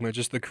the segment,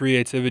 just the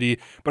creativity.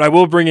 But I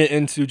will bring it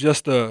into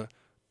just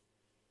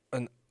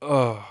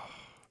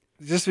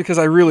just because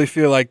I really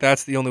feel like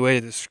that's the only way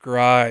to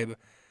describe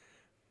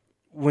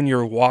when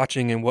you're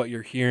watching and what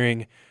you're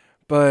hearing.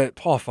 But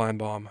Paul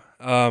Feinbaum,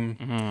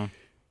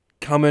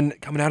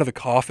 coming out of the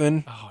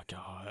coffin. Oh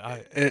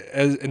God!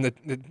 And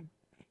the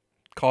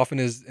coffin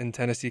is in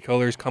Tennessee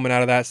colors. Coming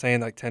out of that,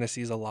 saying like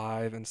Tennessee's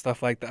alive and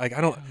stuff like that. Like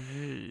I don't.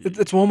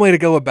 It's one way to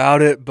go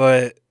about it,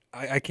 but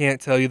I can't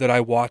tell you that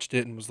I watched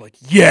it and was like,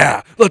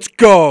 yeah, let's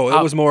go.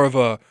 It was more of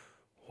a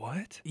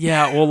what?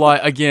 Yeah, well,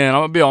 like again,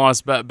 I'm gonna be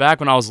honest. Back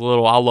when I was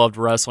little, I loved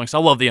wrestling. So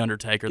I love the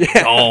Undertaker, the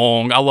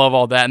Gong. I love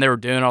all that, and they were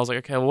doing. I was like,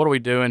 okay, well, what are we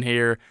doing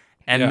here?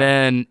 And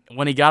then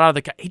when he got out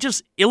of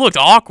the, it looked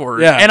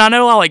awkward. Yeah. And I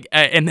know,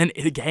 and then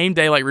the game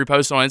day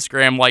reposted on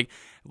Instagram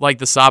like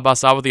the side by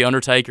side with the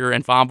Undertaker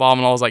and Feinbaum,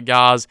 and I was like,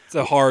 guys, it's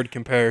a hard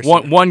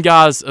comparison. One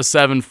guy's a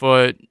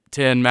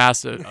 7'10"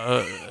 massive,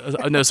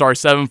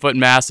 7-foot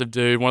massive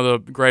dude, one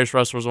of the greatest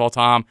wrestlers of all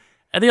time.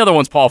 And the other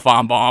one's Paul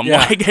Feinbaum.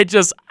 Yeah.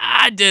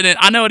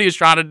 I know what he was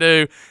trying to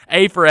do,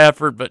 A for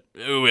effort, but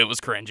it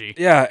was cringy.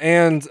 Yeah,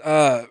 and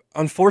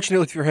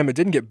unfortunately for him, it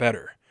didn't get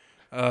better.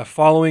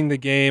 Following the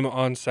game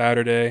on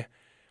Saturday,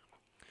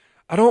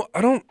 I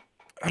don't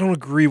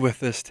agree with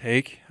this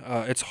take.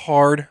 It's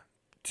hard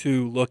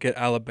to look at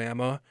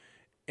Alabama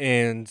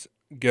and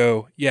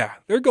go, yeah,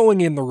 they're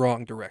going in the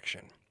wrong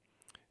direction.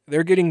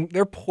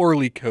 They're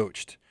poorly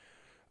coached.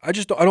 I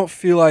don't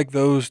feel like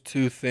those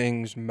two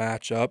things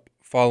match up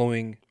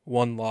following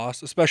one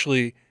loss,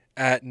 especially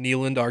at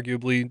Neyland,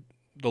 arguably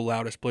the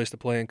loudest place to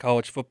play in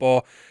college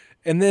football.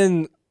 And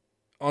then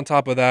on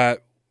top of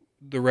that,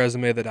 the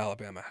resume that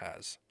Alabama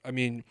has. I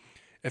mean,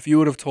 if you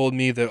would have told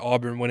me that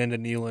Auburn went into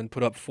Neyland,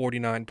 put up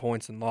 49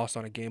 points and lost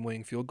on a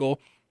game-winning field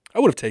goal, I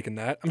would have taken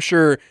that. I'm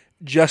sure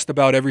just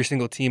about every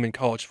single team in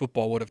college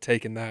football would have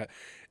taken that.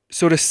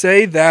 So to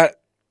say that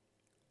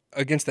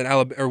against an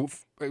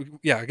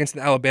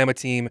Alabama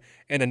team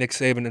and a Nick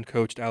Saban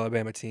coached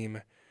Alabama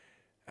team,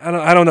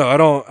 I don't know. I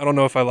don't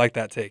know if I like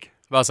that take.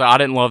 I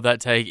didn't love that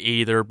take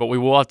either, but we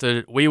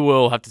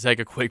will have to take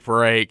a quick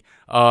break,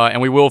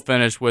 and we will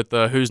finish with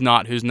the Who's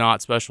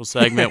Not special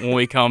segment when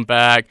we come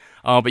back.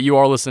 But you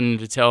are listening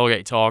to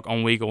Tailgate Talk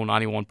on Weagle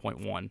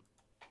 91.1.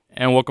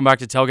 And welcome back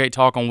to Tailgate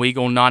Talk on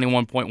Weagle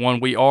 91.1.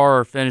 We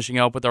are finishing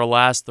up with our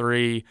last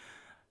three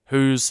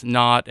Who's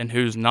Not and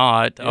Who's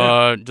Not.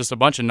 Yeah. Just a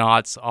bunch of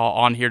knots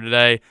on here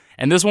today.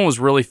 And this one was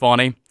really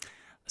funny.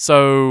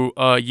 So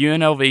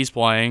UNLV's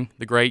playing,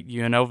 the great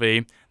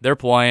UNLV. They're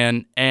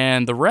playing,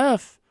 and the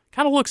ref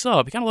kind of looks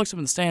up. He kind of looks up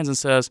in the stands and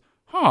says,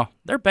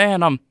 they're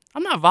banned. I'm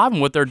not vibing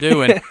what they're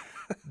doing.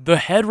 The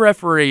head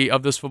referee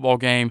of this football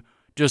game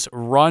just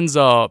runs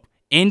up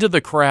into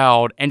the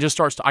crowd and just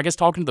starts,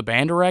 talking to the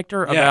band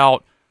director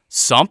about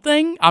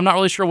something. I'm not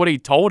really sure what he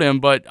told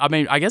him, but, I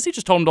mean, I guess he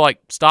just told him to,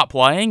 stop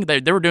playing.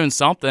 They were doing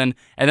something,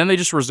 and then they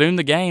just resumed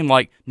the game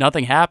like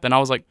nothing happened. I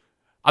was like,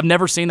 I've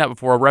never seen that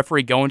before, a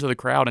referee go into the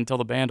crowd and tell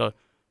the band to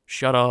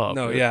shut up.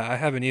 No, yeah, I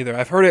haven't either.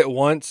 I've heard it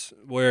once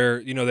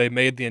where, they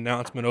made the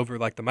announcement over,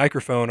 the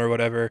microphone or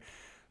whatever.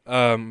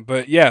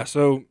 But, yeah,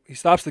 so he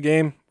stops the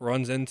game,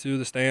 runs into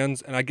the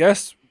stands, and I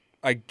guess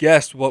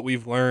what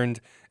we've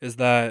learned is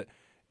that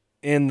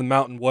in the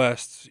Mountain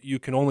West, you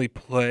can only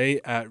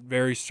play at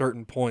very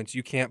certain points.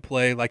 You can't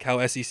play like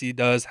how SEC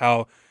does,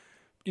 how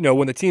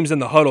when the team's in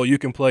the huddle, you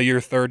can play your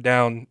third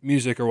down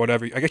music or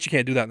whatever. I guess you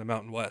can't do that in the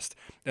Mountain West.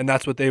 And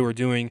that's what they were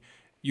doing.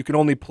 You can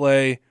only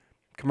play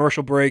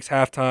commercial breaks,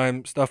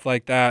 halftime, stuff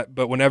like that.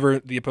 But whenever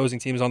the opposing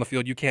team is on the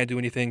field, you can't do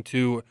anything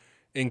to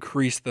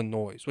increase the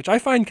noise, which I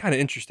find kind of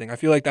interesting. I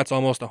feel like that's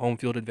almost a home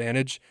field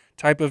advantage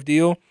type of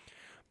deal.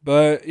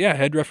 But yeah,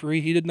 head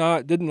referee, he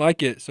didn't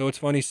like it. So it's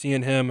funny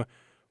seeing him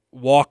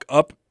walk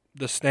up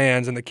the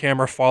stands and the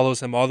camera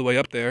follows him all the way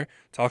up there,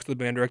 talks to the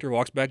band director,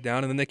 walks back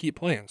down, and then they keep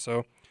playing.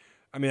 So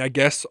I mean, I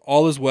guess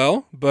all is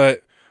well,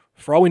 but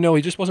for all we know,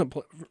 he just wasn't.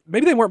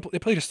 Maybe they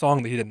played a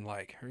song that he didn't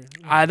like.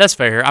 That's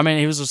fair. I mean,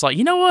 he was just like,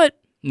 you know what?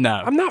 No,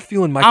 I'm not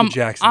feeling Michael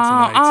Jackson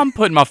tonight. I'm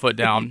putting my foot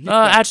down.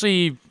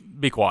 Actually,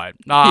 be quiet.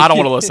 I don't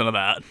want to listen to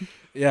that.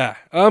 Yeah.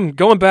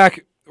 Going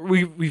back,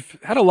 we've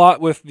had a lot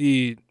with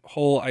the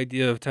whole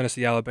idea of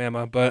Tennessee,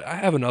 Alabama, but I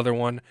have another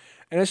one,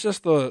 and it's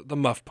just the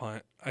muff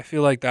punt. I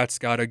feel like that's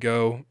got to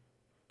go.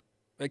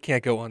 It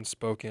can't go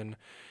unspoken.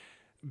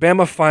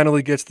 Bama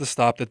finally gets the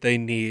stop that they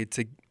need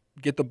to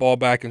get the ball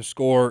back and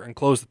score and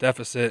close the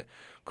deficit.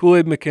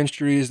 Kool-Aid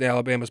McKinstry is the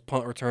Alabama's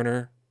punt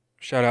returner.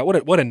 Shout out.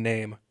 What a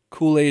name.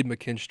 Kool-Aid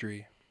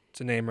McKinstry. It's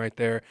a name right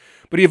there.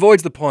 But he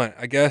avoids the punt.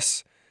 I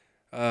guess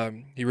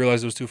he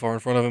realized it was too far in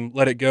front of him,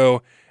 let it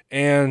go.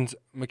 And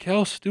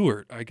Mikael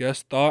Stewart, I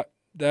guess, thought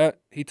that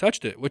he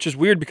touched it, which is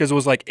weird because it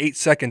was like 8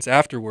 seconds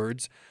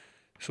afterwards.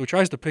 So he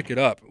tries to pick it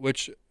up,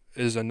 which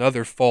is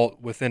another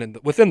fault within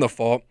the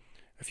fault.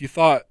 If you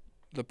thought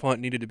the punt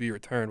needed to be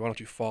returned, why don't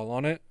you fall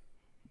on it?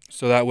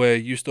 So that way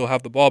you still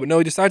have the ball. But no,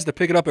 he decides to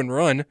pick it up and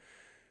run.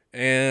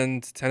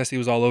 And Tennessee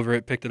was all over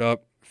it, picked it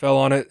up, fell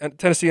on it, and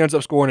Tennessee ends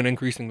up scoring and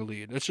increasing the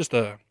lead. It's just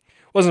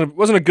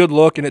wasn't a good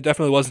look, and it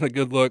definitely wasn't a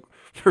good look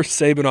for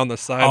Saban on the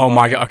sideline. Oh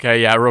my God!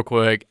 Okay, yeah, real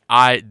quick,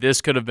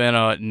 this could have been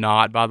a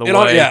not. By the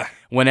way, yeah.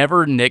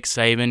 Whenever Nick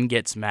Saban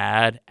gets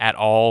mad at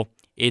all,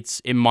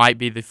 it might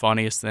be the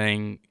funniest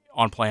thing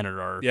on planet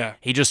Earth. Yeah,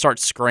 he just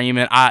starts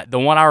screaming. The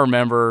one I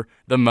remember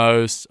the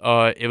most,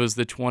 it was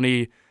the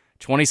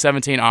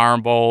 2017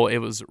 Iron Bowl. It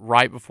was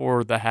right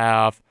before the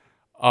half.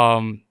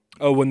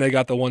 When they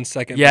got the 1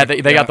 second. Yeah,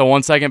 they got the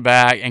 1 second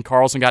back, and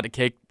Carlson got to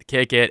kick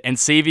it, and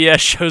CBS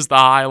shows the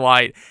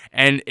highlight,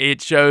 and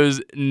it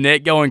shows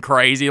Nick going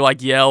crazy,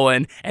 like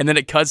yelling, and then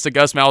it cuts to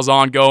Gus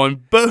Malzahn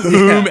going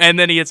boom, and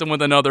then he hits him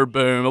with another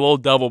boom, a little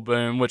double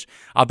boom, which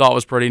I thought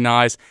was pretty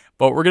nice.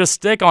 But we're going to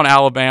stick on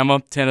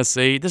Alabama,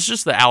 Tennessee. This is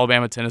just the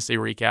Alabama-Tennessee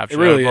recap show.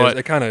 It really is.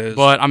 It kind of is.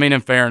 But, I mean,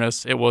 in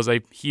fairness, it was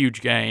a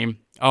huge game.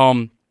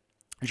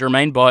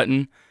 Jermaine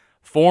Button,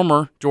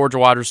 former Georgia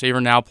wide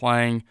receiver, now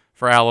playing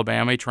for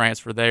Alabama. He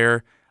transferred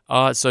there.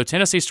 So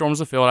Tennessee storms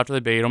the field after they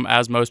beat them,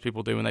 as most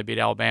people do when they beat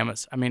Alabama.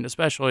 I mean,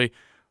 especially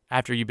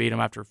after you beat them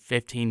after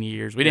 15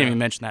 years. We didn't even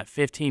mention that.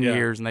 15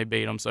 years and they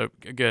beat them. So,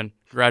 good.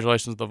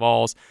 Congratulations to the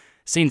Vols.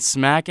 Seen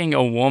smacking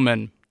a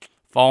woman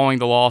following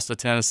the loss to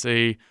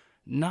Tennessee.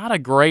 Not a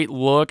great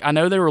look. I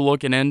know they were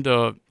looking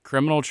into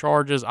criminal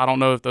charges. I don't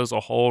know if those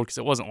will hold because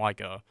it wasn't like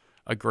a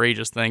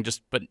egregious thing,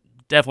 but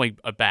definitely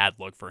a bad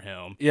look for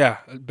him. Yeah,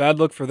 a bad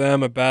look for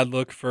them, a bad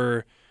look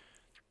for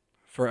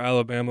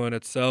Alabama in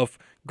itself.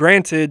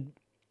 Granted,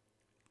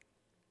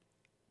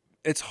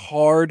 it's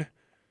hard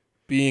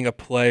being a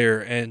player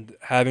and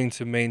having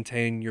to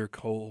maintain your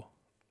cool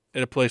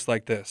at a place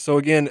like this. So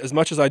again, as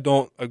much as I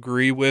don't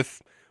agree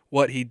with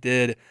what he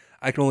did,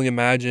 I can only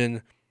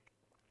imagine,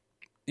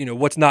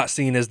 what's not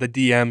seen as the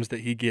DMs that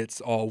he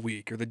gets all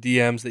week or the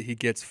DMs that he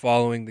gets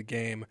following the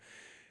game.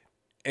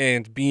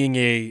 And being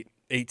a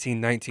 18,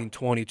 19,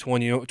 20,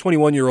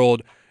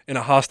 21-year-old in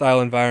a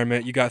hostile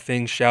environment, you got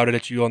things shouted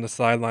at you on the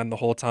sideline the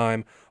whole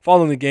time.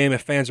 Following the game,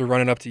 if fans are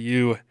running up to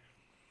you,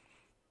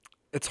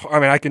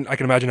 I can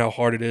imagine how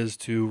hard it is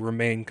to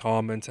remain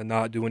calm and to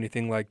not do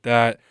anything like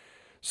that.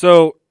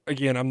 So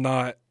again,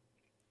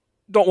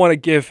 don't want to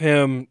give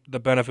him the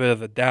benefit of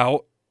the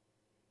doubt,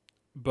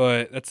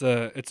 but it's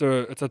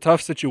a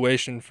tough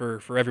situation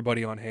for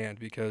everybody on hand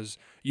because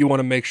you want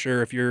to make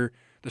sure if you're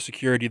the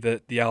security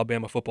that the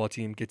Alabama football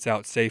team gets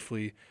out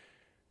safely.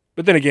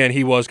 But then again,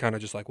 he was kind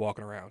of just like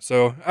walking around.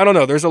 So I don't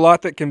know. There's a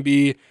lot that can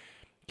be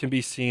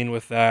seen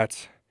with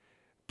that.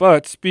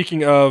 But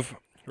speaking of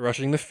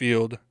rushing the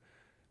field,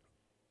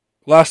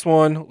 last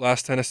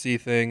Tennessee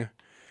thing.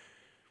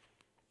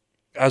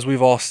 As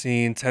we've all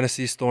seen,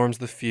 Tennessee storms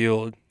the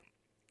field.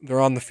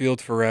 They're on the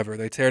field forever.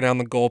 They tear down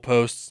the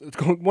goalposts.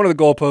 One of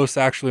the goalposts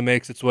actually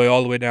makes its way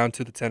all the way down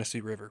to the Tennessee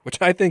River, which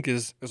I think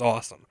is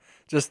awesome.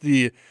 Just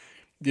the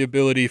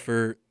ability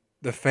for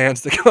the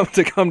fans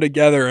to come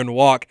together and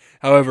walk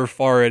however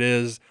far it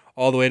is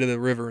all the way to the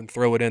river and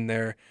throw it in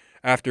there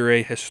after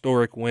a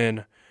historic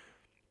win.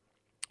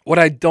 What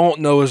I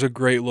don't know is a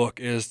great look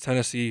is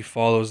Tennessee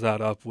follows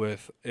that up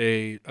with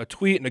a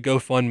tweet and a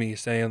GoFundMe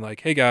saying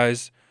like, hey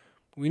guys,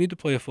 we need to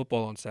play a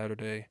football on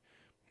Saturday.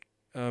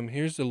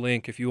 Here's the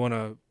link if you want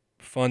to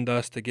fund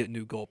us to get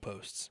new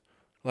goalposts.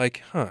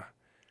 Like,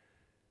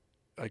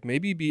 like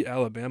maybe beat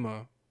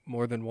Alabama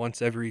more than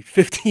once every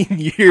 15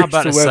 years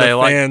to where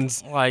the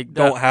fans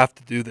don't have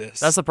to do this.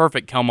 That's the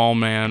perfect come on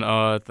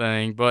man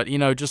thing. But,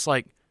 just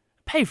like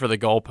pay for the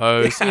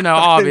goalposts. Yeah.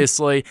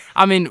 Obviously.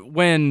 I mean,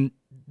 when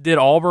did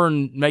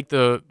Auburn make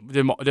remember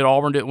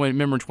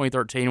in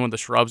 2013 when the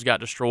Shrubs got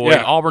destroyed?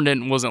 Yeah.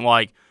 Auburn wasn't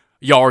like,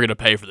 y'all are going to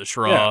pay for the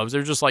Shrubs. Yeah.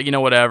 They're just like,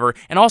 whatever.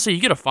 And also,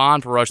 you get a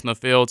fine for rushing the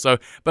field. So,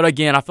 but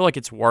again, I feel like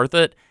it's worth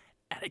it.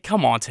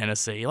 Come on,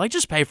 Tennessee. Like,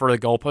 just pay for the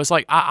goalposts.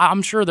 Like,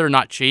 I'm sure they're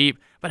not cheap,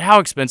 but how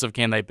expensive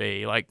can they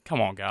be? Like,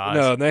 come on, guys.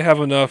 No, they have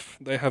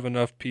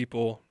enough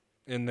people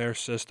in their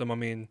system. I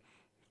mean,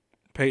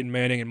 Peyton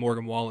Manning and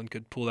Morgan Wallen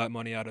could pull that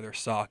money out of their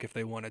sock if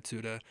they wanted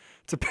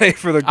to pay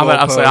for the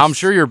goalposts. I'm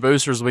sure your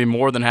boosters will be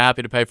more than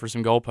happy to pay for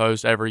some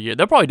goalposts every year.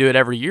 They'll probably do it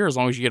every year as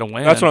long as you get a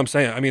win. That's what I'm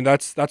saying. I mean,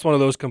 that's one of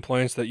those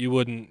complaints that you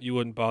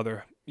wouldn't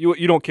bother.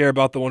 You don't care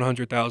about the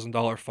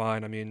 $100,000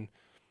 fine. I mean,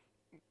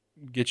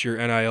 get your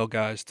NIL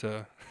guys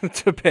to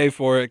pay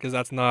for it because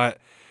that's not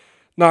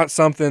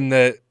something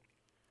that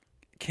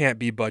can't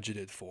be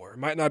budgeted for. It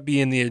might not be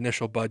in the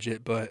initial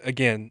budget, but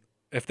again,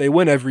 if they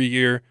win every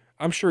year,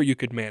 I'm sure you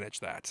could manage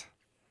that.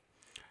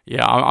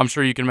 Yeah, I'm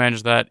sure you can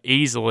manage that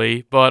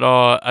easily. But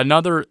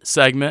another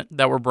segment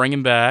that we're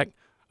bringing back,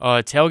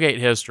 tailgate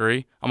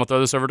history. I'm going to throw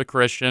this over to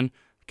Christian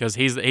because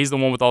he's the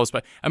one with all this.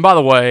 And by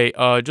the way,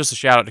 just a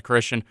shout out to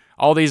Christian.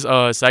 All these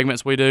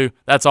segments we do,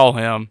 that's all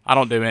him. I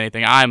don't do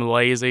anything. I am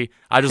lazy.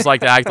 I just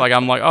like to act like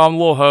I'm like, I'm a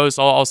little host.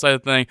 I'll say the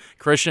thing.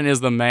 Christian is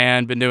the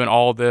man, been doing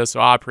all this, so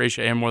I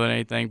appreciate him more than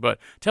anything. But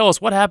tell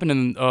us, what happened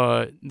in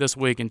this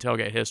week in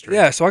tailgate history?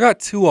 Yeah, so I got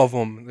two of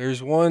them.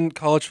 There's one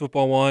college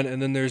football one,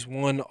 and then there's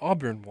one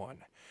Auburn one.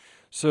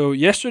 So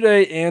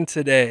yesterday and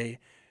today,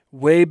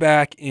 way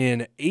back in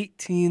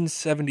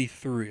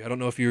 1873. I don't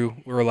know if you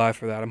were alive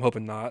for that. I'm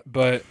hoping not.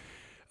 But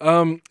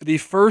the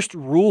first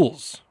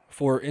rules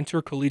for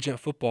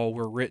intercollegiate football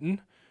were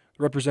written.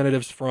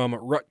 Representatives from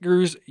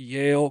Rutgers,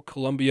 Yale,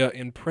 Columbia,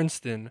 and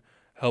Princeton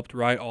helped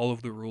write all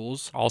of the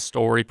rules. All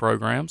story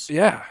programs.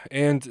 Yeah,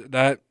 and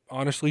that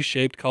honestly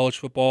shaped college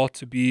football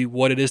to be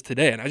what it is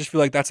today. And I just feel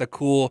like it's a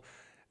cool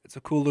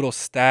little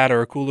stat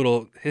or a cool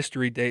little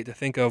history date to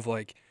think of.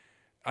 Like,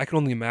 I can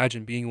only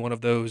imagine being one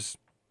of those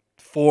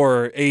 4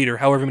 or 8 or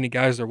however many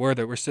guys there were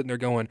that were sitting there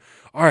going,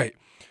 all right,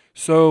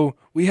 so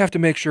we have to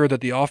make sure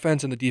that the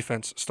offense and the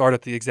defense start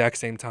at the exact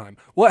same time.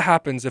 What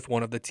happens if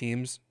one of the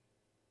teams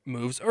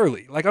moves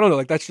early? Like, I don't know,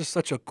 like that's just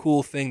such a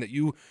cool thing that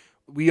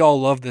we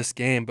all love this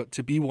game, but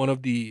to be one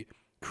of the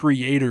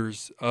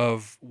creators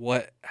of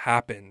what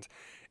happened.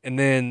 And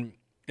then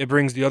it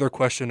brings the other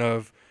question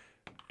of,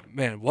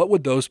 man, what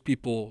would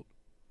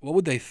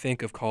they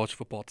think of college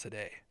football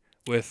today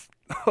with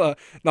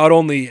not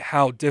only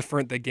how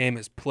different the game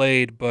is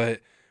played, but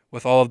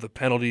with all of the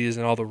penalties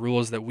and all the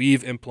rules that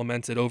we've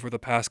implemented over the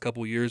past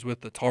couple years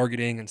with the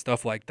targeting and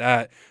stuff like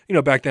that. You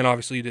know, back then,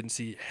 obviously, you didn't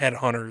see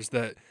headhunters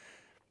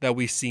that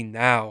we see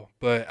now,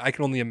 but I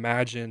can only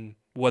imagine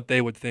what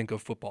they would think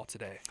of football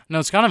today. No,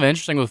 it's kind of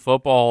interesting with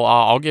football.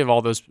 I'll give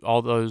all those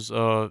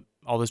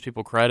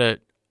people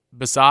credit.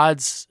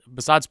 Besides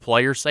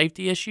player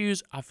safety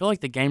issues, I feel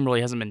like the game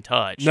really hasn't been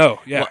touched. No,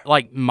 yeah.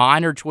 Like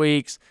minor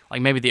tweaks, like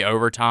maybe the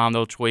overtime,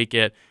 they'll tweak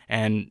it,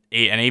 and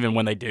even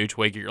when they do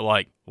tweak it, you're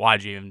like,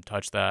 why'd you even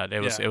touch that? It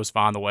was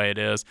fine the way it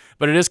is.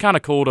 But it is kind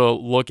of cool to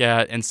look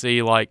at and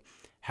see like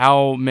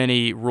how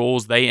many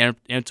rules they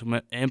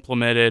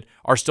implemented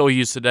are still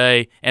used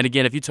today. And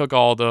again, if you took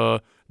all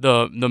the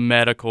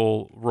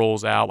medical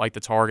rules out, like the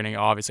targeting,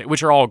 obviously,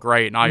 which are all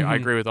great, and I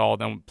agree with all of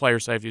them. Player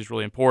safety is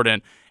really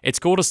important. It's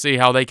cool to see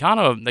how they kind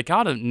of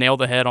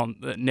nailed it on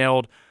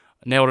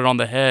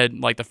the head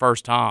like the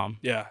first time.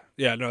 Yeah,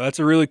 no, that's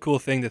a really cool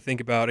thing to think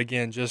about.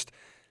 Again, just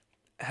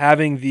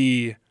having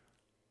the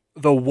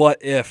what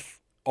if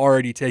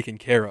already taken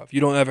care of.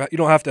 You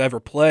don't have to ever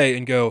play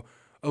and go,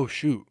 oh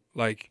shoot,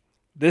 like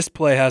this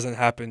play hasn't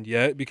happened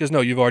yet, because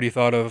no, you've already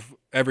thought of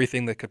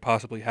everything that could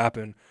possibly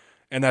happen.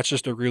 And that's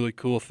just a really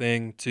cool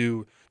thing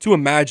to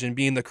imagine,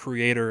 being the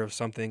creator of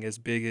something as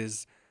big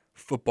as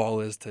football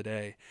is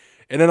today.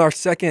 And then our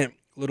second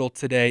little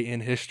today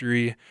in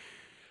history,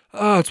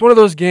 it's one of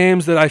those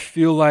games that I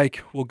feel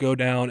like will go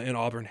down in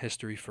Auburn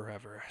history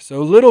forever.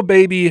 So little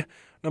baby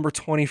number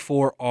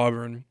 24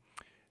 Auburn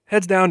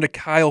heads down to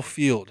Kyle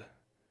Field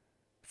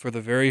for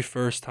the very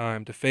first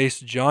time to face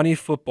Johnny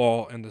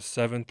Football and the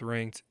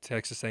 7th-ranked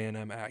Texas A&M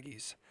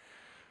Aggies.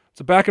 It's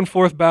a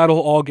back-and-forth battle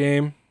all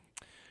game.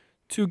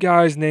 Two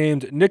guys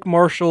named Nick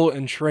Marshall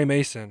and Trey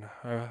Mason.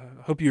 I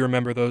hope you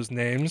remember those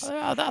names.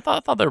 I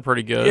thought they were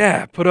pretty good.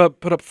 Yeah, put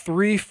up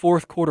 3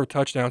 fourth-quarter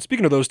touchdowns.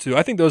 Speaking of those two,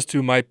 I think those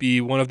two might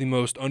be one of the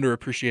most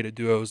underappreciated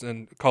duos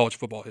in college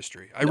football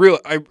history.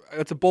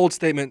 It's a bold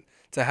statement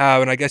to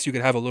have, and I guess you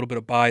could have a little bit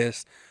of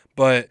bias,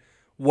 but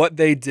what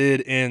they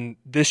did in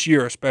this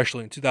year,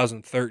 especially in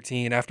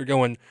 2013, after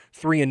going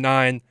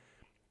 3-9,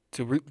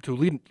 to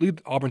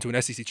lead Auburn to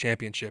an SEC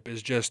championship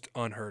is just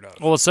unheard of.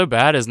 Well, what's so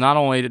bad is not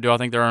only do I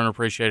think they're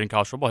underappreciated in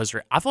college football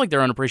history, I feel like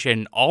they're underappreciated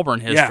in Auburn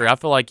history. Yeah. I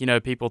feel like,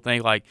 people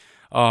think like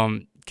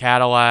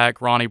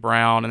Cadillac, Ronnie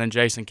Brown, and then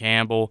Jason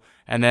Campbell,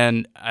 and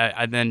then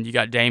you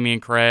got Damian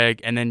Craig,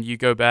 and then you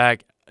go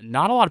back.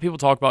 Not a lot of people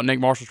talk about Nick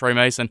Marshall, Trey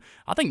Mason.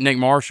 I think Nick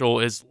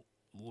Marshall is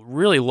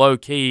really low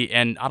key,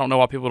 and I don't know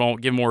why people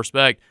don't give more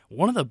respect.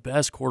 One of the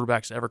best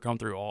quarterbacks to ever come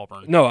through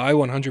Auburn. No, I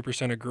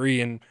 100%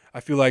 agree, and I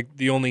feel like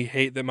the only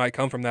hate that might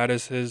come from that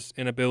is his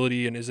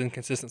inability and his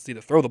inconsistency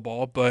to throw the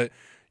ball. But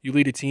you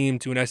lead a team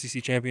to an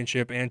SEC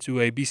championship and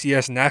to a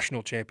BCS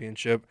national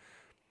championship,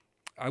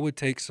 I would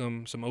take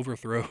some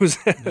overthrows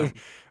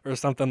or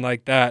something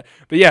like that.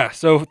 But yeah,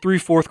 so 3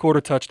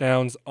 fourth-quarter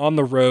touchdowns on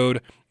the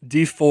road.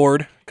 D.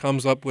 Ford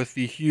comes up with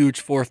the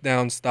huge 4th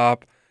down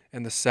stop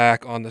and the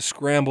sack on the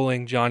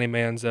scrambling Johnny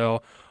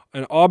Manziel.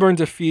 And Auburn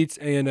defeats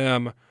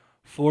A&M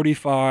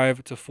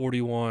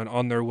 45-41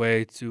 on their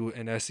way to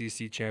an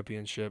SEC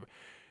championship.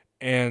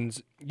 And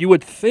you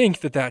would think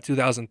that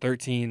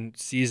 2013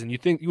 season, you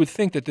would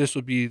think that this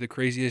would be the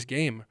craziest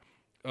game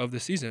of the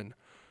season.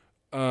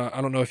 I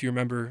don't know if you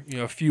remember,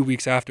 a few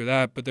weeks after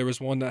that, but there was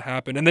one that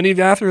happened, and then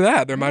even after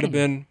that, there might have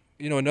been,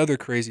 another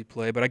crazy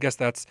play. But I guess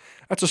that's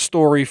a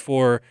story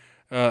for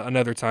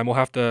another time. We'll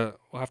have to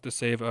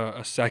save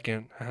a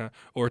second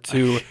or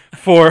two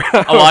for.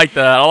 I like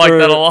that. I like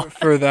that a lot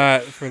for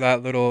that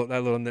little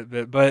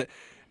nitbit. But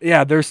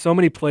Yeah, there's so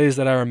many plays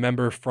that I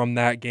remember from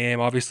that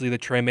game. Obviously, the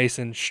Trey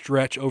Mason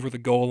stretch over the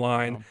goal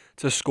line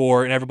to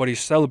score, and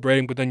everybody's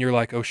celebrating, but then you're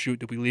like, oh, shoot,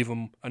 did we leave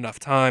him enough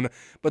time?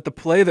 But the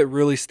play that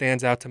really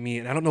stands out to me,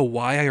 and I don't know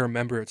why I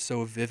remember it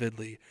so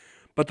vividly,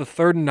 but the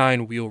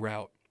 3rd-and-9 wheel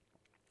route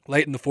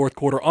late in the fourth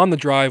quarter on the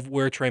drive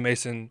where Trey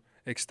Mason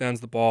extends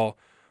the ball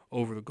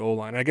over the goal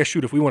line. And I guess,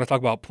 shoot, if we want to talk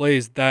about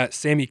plays, that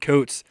Sammy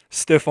Coates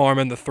stiff arm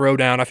and the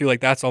throwdown, I feel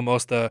like that's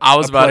almost a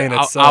play in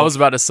itself. I was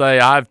about to say,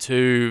 I have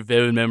 2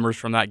 vivid memories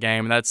from that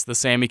game, and that's the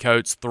Sammy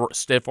Coates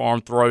stiff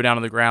arm throw down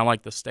to the ground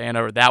like the stand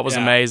over. That was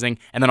amazing.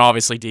 And then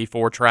obviously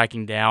D4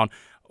 tracking down.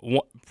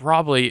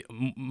 Probably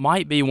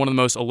might be one of the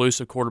most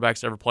elusive quarterbacks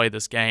to ever play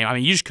this game. I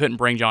mean, you just couldn't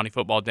bring Johnny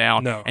Football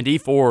down. No. And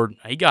D4,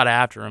 he got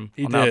after him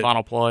that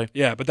final play.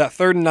 Yeah, but that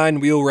 3rd-and-9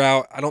 wheel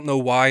route, I don't know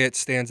why it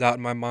stands out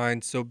in my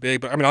mind so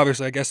big. But, I mean,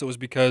 obviously, I guess it was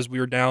because we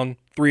were down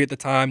 3 at the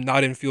time,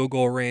 not in field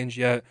goal range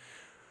yet.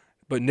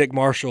 But Nick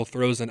Marshall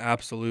throws an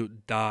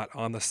absolute dot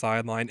on the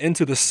sideline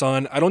into the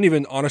sun. I don't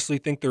even honestly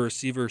think the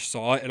receiver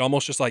saw it. It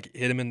almost just, hit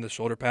him in the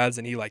shoulder pads,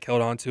 and he,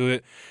 held on to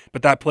it.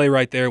 But that play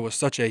right there was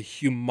such a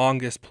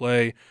humongous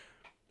play.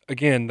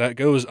 Again, that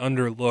goes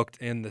underlooked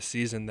in the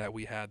season that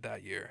we had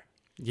that year.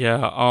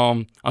 Yeah,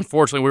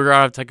 unfortunately, we're going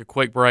to have to take a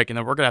quick break, and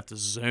then we're going to have to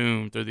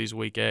zoom through these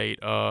Week 8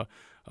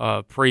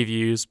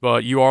 previews.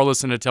 But you are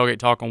listening to Tailgate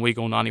Talk on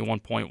Weagle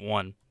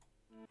 91.1.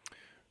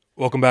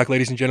 Welcome back,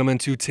 ladies and gentlemen,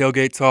 to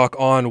Tailgate Talk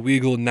on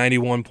Weagle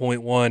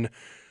 91.1.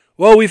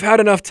 Well, we've had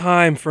enough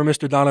time for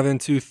Mr. Donovan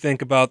to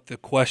think about the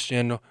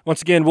question.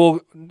 Once again,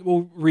 we'll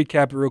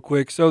recap it real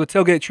quick. So the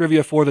tailgate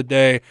trivia for the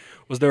day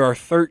was there are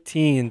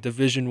 13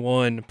 Division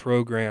I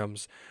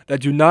programs that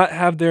do not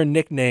have their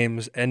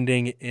nicknames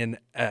ending in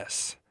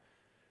S.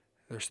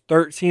 There's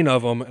 13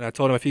 of them, and I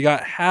told him if he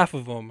got half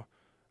of them,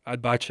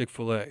 I'd buy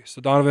Chick-fil-A.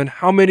 So, Donovan,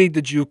 how many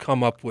did you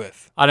come up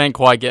with? I didn't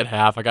quite get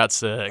half. I got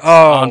 6.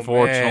 Oh,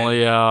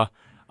 unfortunately, yeah.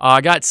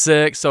 I got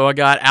 6, so I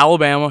got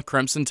Alabama,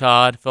 Crimson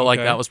Tide. Felt like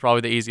that was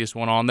probably the easiest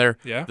one on there.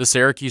 Yeah. The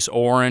Syracuse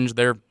Orange,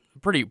 they're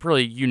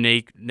pretty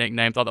unique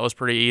nickname. Thought that was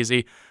pretty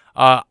easy.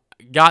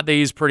 Got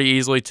these pretty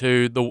easily,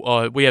 too.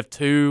 We have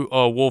 2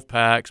 Wolf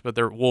Packs, but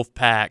they're Wolf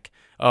Pack.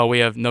 We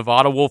have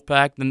Nevada Wolf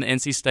Pack, then the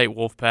NC State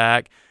Wolf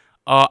Pack.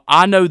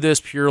 I know this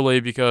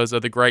purely because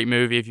of the great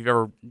movie. If you've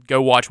ever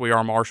go watch We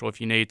Are Marshall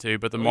if you need to.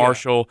 But the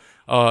Marshall,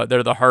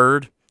 they're the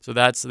Herd, so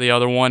that's the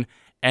other one.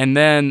 And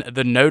then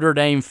the Notre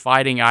Dame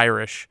Fighting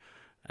Irish.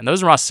 And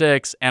those are my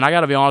 6. And I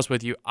got to be honest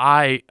with you,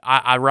 I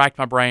racked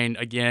my brain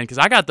again because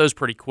I got those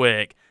pretty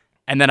quick.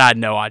 And then I had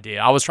no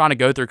idea. I was trying to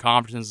go through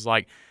conferences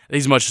like,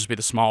 these must just be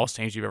the smallest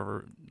teams you've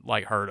ever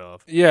heard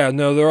of. Yeah,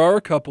 no, there are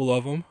a couple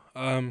of them.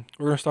 We're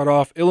going to start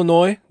off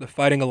Illinois, the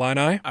Fighting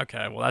Illini.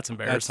 Okay, well, that's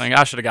embarrassing.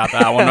 I should have got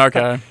that one.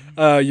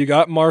 Okay. You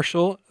got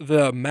Marshall,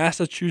 the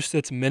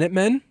Massachusetts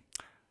Minutemen.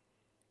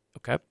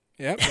 Okay.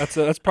 Yeah,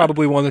 that's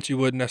probably one that you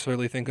wouldn't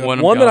necessarily think of.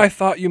 One that I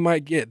thought you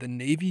might get, the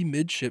Navy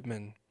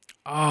Midshipmen.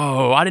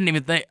 Oh, I didn't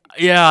even think.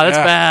 Yeah, that's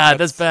bad.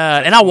 That's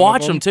bad. And I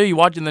watch them, too. You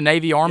watching the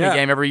Navy-Army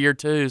game every year,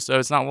 too, so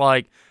it's not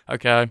like,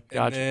 okay,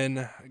 gotcha. And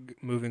then,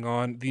 moving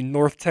on, the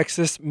North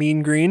Texas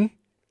Mean Green.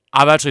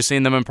 I've actually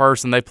seen them in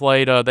person. They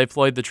played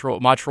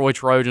my Troy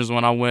Trojans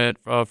when I went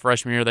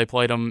freshman year. They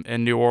played them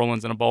in New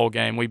Orleans in a bowl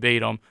game. We beat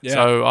them. Yeah.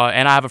 So,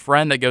 and I have a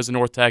friend that goes to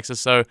North Texas.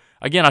 So,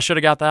 again, I should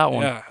have got that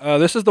one. Yeah.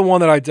 This is the one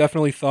that I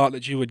definitely thought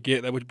that you would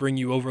get that would bring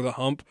you over the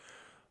hump,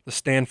 the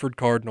Stanford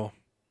Cardinal.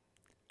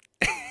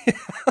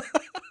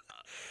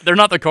 They're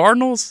not the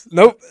Cardinals?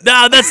 Nope.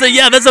 Nah, that's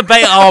a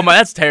bait. Oh, man,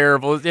 that's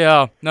terrible.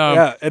 Yeah, no.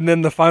 Yeah, and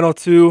then the final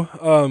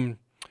 2,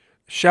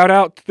 shout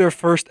out to their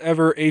first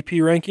ever AP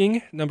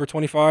ranking, number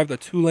 25, the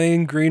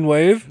Tulane Green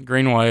Wave.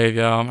 Green Wave,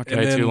 yeah. Okay,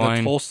 and then Tulane.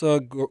 The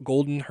Tulsa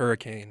Golden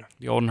Hurricane.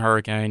 The Golden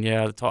Hurricane,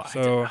 yeah.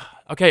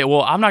 Okay,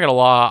 well, I'm not going to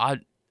lie.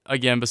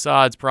 Again,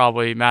 besides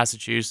probably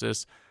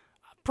Massachusetts,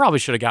 I probably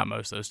should have got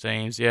most of those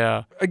teams,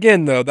 yeah.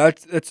 Again, though,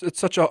 it's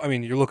such a – I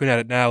mean, you're looking at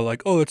it now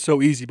like, oh, it's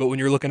so easy. But when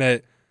you're looking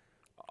at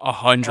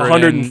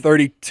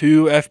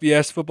 132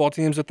 FBS football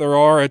teams that there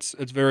are, it's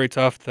very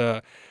tough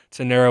to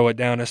narrow it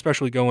down,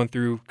 especially going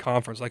through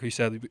conference. Like you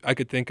said, I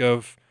could think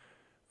of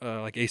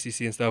like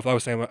ACC and stuff. I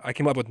was saying I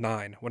came up with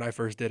 9 when I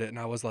first did it, and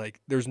I was like,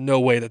 there's no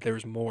way that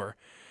there's more.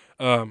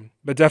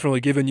 But definitely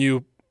giving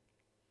you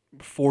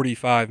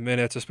 45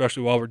 minutes,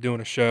 especially while we're doing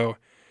a show.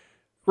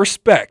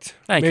 Respect.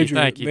 Thank you.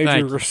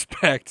 Major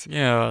respect.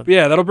 Yeah. But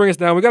yeah, that'll bring us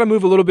down. We got to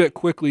move a little bit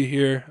quickly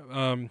here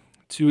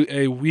to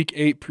a Week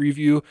 8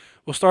 preview.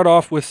 We'll start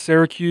off with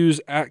Syracuse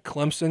at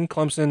Clemson.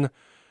 Clemson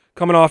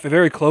coming off a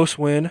very close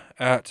win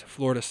at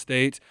Florida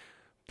State,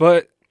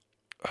 but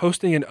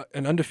hosting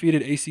an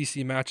undefeated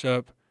ACC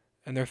matchup,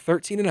 and they're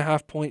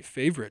 13.5-point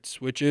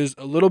favorites, which is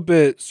a little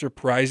bit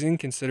surprising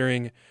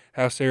considering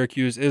how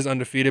Syracuse is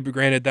undefeated. But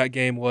granted, that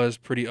game was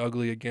pretty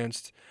ugly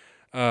against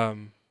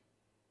NC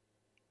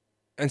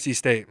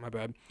State. My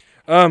bad.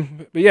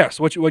 But yeah,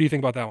 so what do you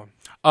think about that one?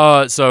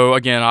 So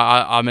again,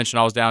 I mentioned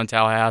I was down in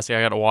Tallahassee.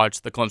 I got to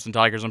watch the Clemson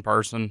Tigers in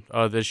person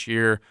this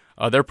year.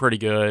 They're pretty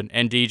good.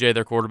 And DJ,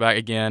 their quarterback,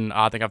 again,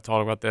 I think I've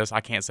talked about this.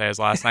 I can't say his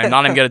last name.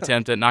 Not even going to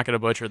attempt it. Not going to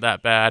butcher it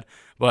that bad.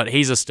 But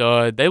he's a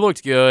stud. They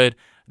looked good.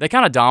 They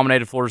kind of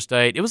dominated Florida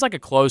State. It was like a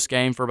close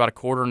game for about a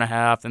quarter and a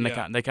half. Then they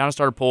kind of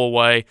started to pull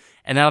away.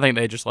 And then I think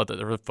they just let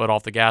their foot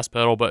off the gas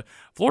pedal. But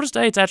Florida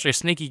State's actually a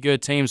sneaky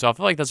good team, so I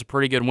feel like that's a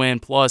pretty good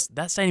win. Plus,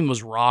 that stadium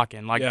was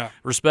rocking.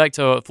 Respect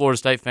to Florida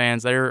State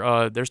fans.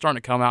 They're starting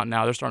to come out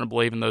now. They're starting to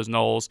believe in those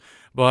Noles.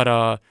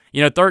 But,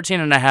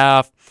 13 and a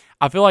half,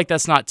 I feel like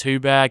that's not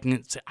too bad.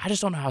 I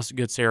just don't know how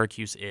good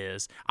Syracuse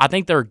is. I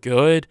think they're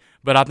good,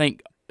 but I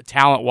think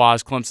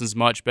talent-wise, Clemson's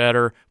much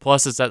better.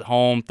 Plus, it's at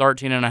home,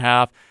 13 and a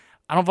half.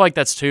 I don't feel like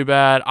that's too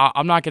bad.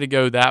 I'm not going to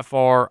go that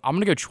far. I'm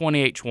going to go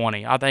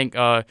 28-20. I think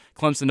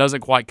Clemson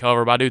doesn't quite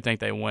cover, but I do think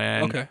they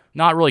win. Okay.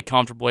 Not really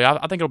comfortably. I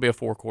think it'll be a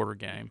 4-quarter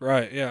game.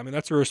 Right, yeah. I mean,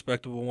 that's a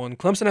respectable one.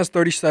 Clemson has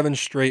 37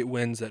 straight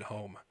wins at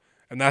home,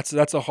 and that's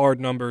a hard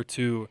number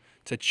to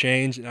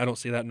change, and I don't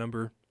see that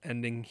number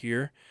ending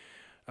here.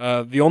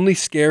 The only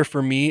scare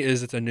for me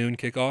is it's a noon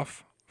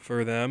kickoff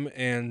for them,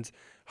 and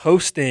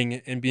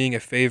hosting and being a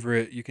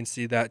favorite, you can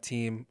see that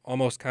team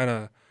almost kind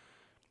of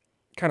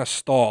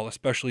stall,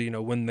 especially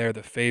when they're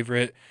the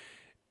favorite.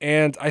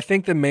 And I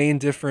think the main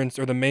difference,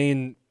 or the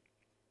main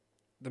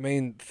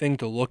thing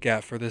to look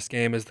at for this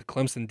game, is the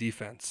Clemson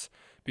defense,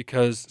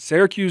 because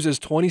Syracuse is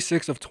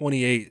 26 of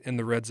 28 in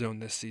the red zone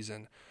this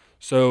season,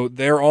 so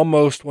they're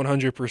almost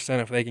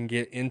 100% if they can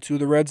get into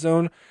the red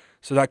zone.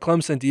 So that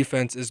Clemson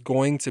defense is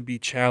going to be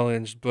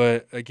challenged.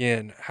 But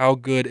again, how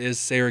good is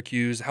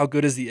Syracuse? How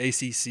good is the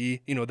ACC?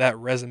 That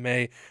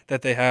resume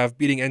that they have,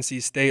 beating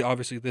NC State,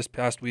 obviously this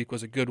past week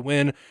was a good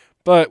win,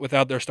 but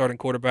without their starting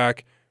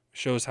quarterback,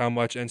 shows how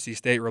much NC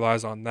State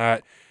relies on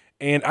that.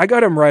 And I got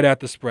them right at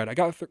the spread. I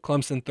got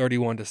Clemson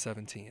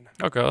 31-17.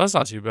 Okay, that's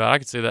not too bad. I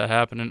could see that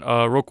happening.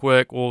 Real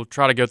quick, we'll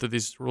try to go through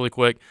these really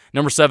quick.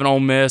 Number 7, Ole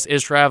Miss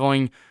is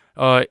traveling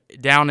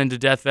down into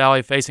Death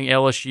Valley, facing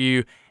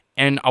LSU.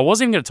 And I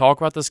wasn't even going to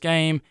talk about this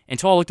game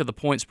until I looked at the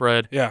point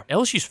spread. Yeah.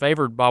 LSU's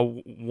favored by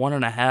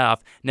 1.5.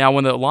 Now,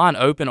 when the line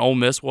opened, Ole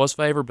Miss was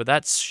favored, but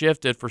that's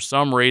shifted for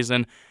some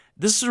reason.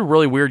 This is a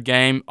really weird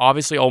game.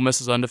 Obviously, Ole Miss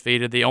is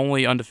undefeated, the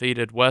only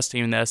undefeated West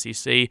team in the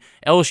SEC.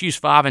 LSU's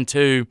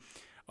 5-2,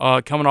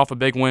 coming off a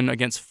big win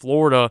against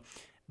Florida.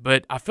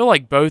 But I feel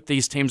like both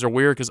these teams are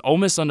weird because Ole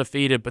Miss is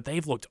undefeated, but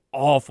they've looked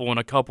awful in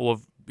a couple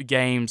of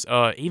games.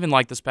 Even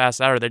like this past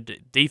Saturday, their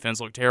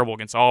defense looked terrible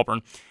against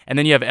Auburn. And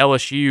then you have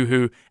LSU,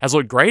 who has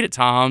looked great at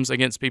times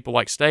against people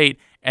like State.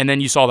 And then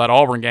you saw that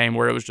Auburn game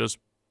where it was just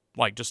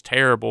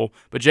terrible.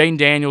 But Jaden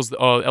Daniels,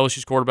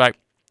 LSU's quarterback,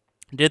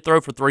 did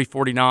throw for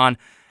 349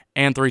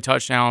 and 3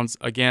 touchdowns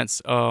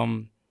against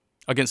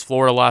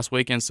Florida last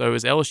weekend. So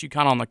is LSU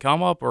kind of on the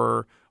come up,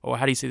 or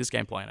how do you see this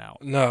game playing out?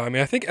 No, I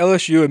mean, I think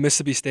LSU and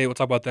Mississippi State, we'll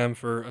talk about them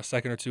for a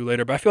second or two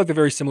later, but I feel like they're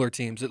very similar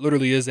teams. It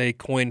literally is a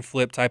coin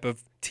flip type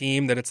of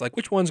team that it's like,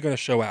 which one's going to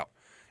show out?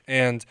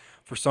 And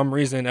for some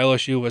reason,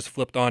 LSU was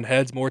flipped on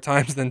heads more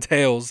times than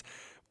tails.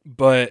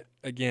 But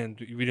again,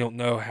 we don't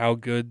know how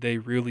good they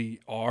really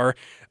are.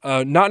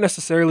 Not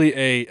necessarily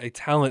a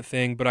talent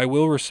thing, but I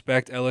will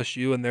respect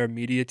LSU and their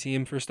media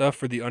team for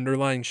the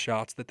underlying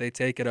shots that they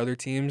take at other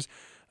teams.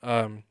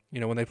 When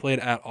they played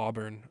at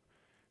Auburn,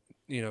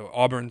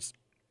 Auburn's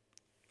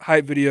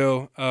hype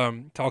video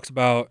talks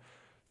about,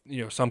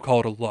 some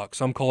call it a luck,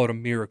 some call it a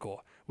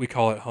miracle. We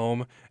call it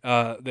home.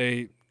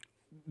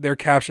 Their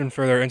caption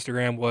for their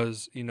Instagram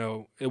was,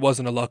 it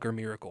wasn't a luck or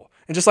miracle.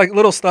 And just like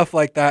little stuff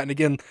like that. And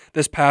again,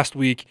 this past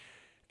week,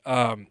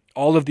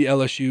 all of the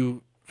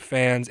LSU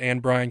fans and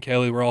Brian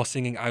Kelly were all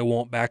singing "I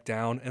Won't Back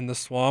Down" in the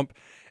swamp.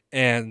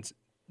 And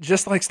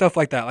just like stuff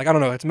like that. Like, I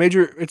don't know,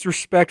 it's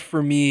respect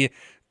for me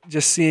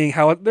just seeing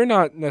how they're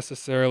not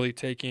necessarily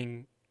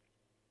taking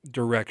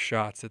direct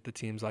shots at the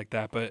teams like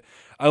that, but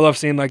I love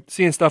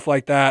seeing stuff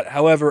like that.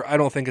 However, I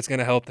don't think it's going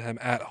to help them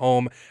at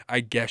home.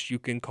 I guess you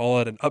can call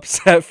it an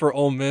upset for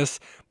Ole Miss,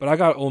 but I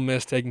got Ole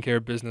Miss taking care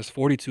of business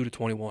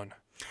 42-21.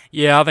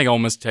 Yeah, I think Ole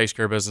Miss takes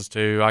care of business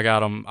too. I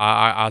got them.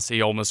 I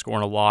see Ole Miss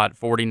scoring a lot,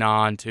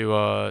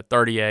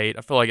 49-38.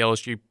 I feel like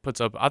LSU puts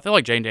up. I feel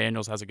like Jane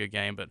Daniels has a good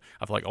game, but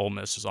I feel like Ole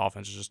Miss's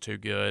offense is just too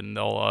good, and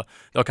they'll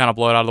kind of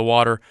blow it out of the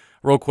water.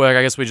 Real quick,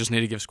 I guess we just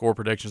need to give score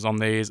predictions on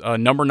these.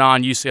 Number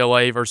 9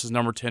 UCLA versus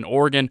number 10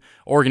 Oregon.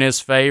 Oregon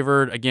is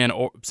favored again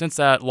since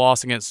that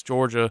loss against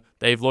Georgia.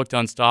 They've looked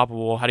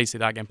unstoppable. How do you see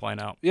that game playing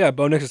out? Yeah,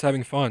 Bo Nix is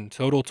having fun.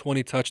 Total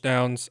 20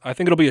 touchdowns. I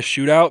think it'll be a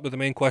shootout, but the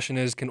main question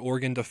is, can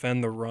Oregon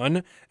defend the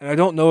run? And I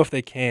don't know if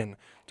they can.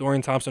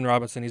 Dorian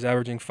Thompson-Robinson, he's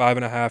averaging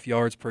 5.5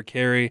 yards per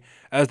carry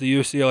as the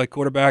UCLA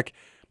quarterback.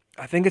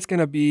 I think it's going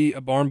to be a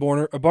barn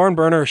burner, a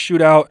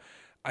shootout.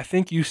 I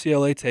think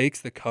UCLA takes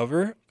the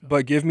cover,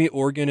 but give me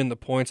Oregon in the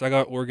points. I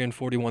got Oregon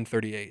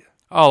 41-38.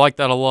 Oh, I like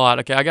that a lot.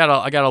 Okay, I got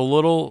a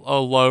little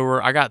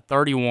lower. I got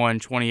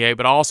 31-28,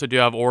 but I also do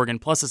have Oregon.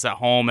 Plus, it's at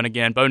home, and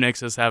again, Bo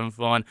Nix is having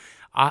fun.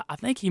 I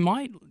think he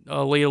might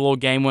lead a little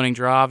game-winning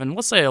drive, and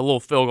let's say a little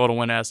field goal to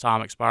win as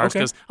time expires,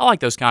 because I like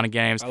those kind of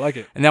games. I like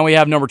it. And then we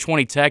have number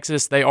 20,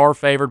 Texas. They are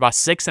favored by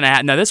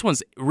 6.5. Now, this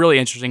one's really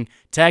interesting.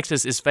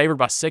 Texas is favored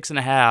by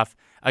 6.5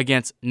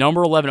 against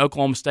number 11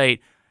 Oklahoma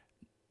State.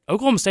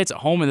 Oklahoma State's at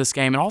home in this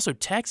game, and also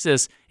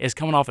Texas is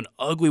coming off an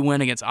ugly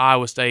win against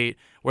Iowa State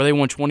where they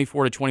won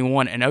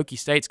 24-21, and Okie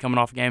State's coming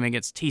off a game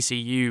against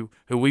TCU,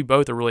 who we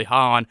both are really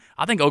high on.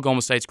 I think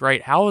Oklahoma State's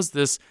great. How is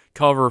this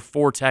cover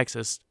for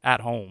Texas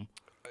at home?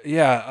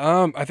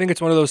 Yeah, I think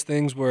it's one of those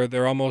things where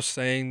they're almost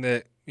saying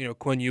that,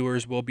 Quinn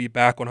Ewers will be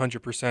back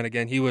 100%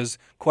 again. He was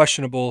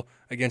questionable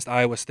against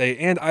Iowa State,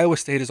 and Iowa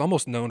State is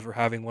almost known for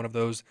having one of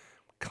those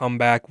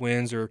comeback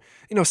wins or,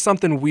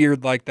 something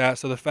weird like that.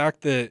 So the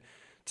fact that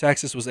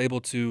Texas was able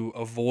to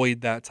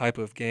avoid that type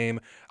of game,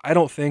 I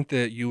don't think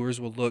that Ewers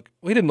will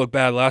he didn't look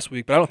bad last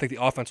week, but I don't think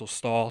the offense will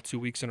stall 2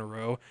 weeks in a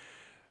row.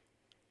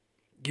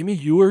 Give me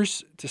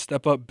Ewers to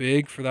step up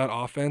big for that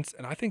offense,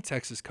 and I think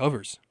Texas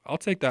covers. I'll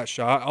take that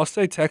shot. I'll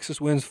say Texas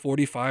wins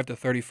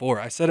 45-34.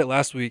 I said it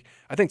last week.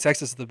 I think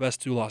Texas is the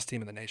best 2-loss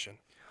team in the nation.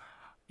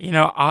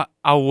 I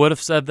would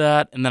have said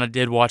that, and then I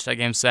did watch that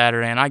game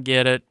Saturday, and I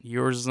get it.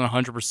 Ewers isn't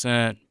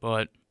 100%,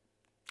 but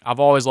I've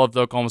always loved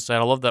Oklahoma State.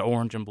 I love that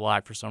orange and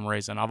black for some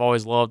reason. I've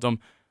always loved them,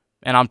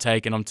 and I'm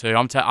taking them too.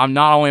 I'm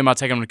not only am I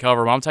taking them to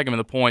cover, but I'm taking them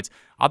the points.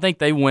 I think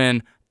they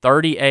win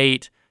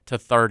 38-30.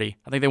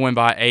 I think they win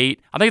by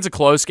 8. I think it's a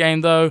close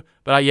game though.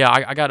 But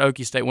I got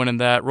Okie State winning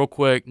that. Real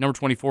quick, number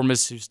 24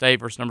 Mississippi State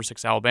versus number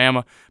 6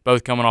 Alabama,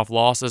 both coming off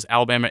losses.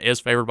 Alabama is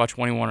favored by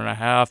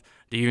 21.5.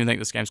 Do you even think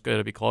this game's going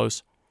to be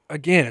close?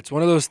 Again, it's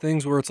one of those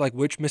things where it's like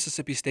which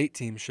Mississippi State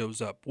team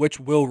shows up, which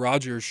Will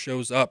Rogers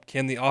shows up.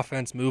 Can the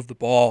offense move the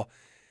ball?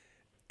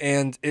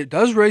 And it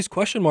does raise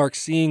question marks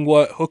seeing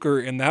what Hooker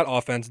in that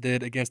offense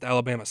did against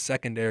Alabama's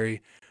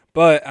secondary.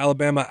 But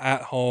Alabama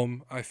at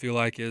home, I feel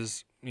like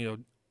is,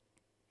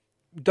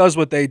 does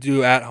what they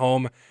do at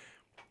home.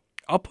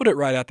 I'll put it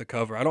right at the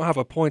cover. I don't have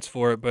a points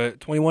for it, but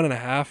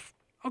 21.5,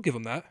 I'll give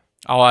them that.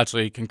 I'll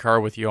actually concur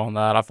with you on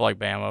that. I feel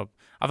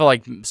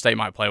like State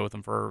might play with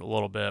them for a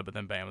little bit, but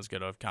then Bama's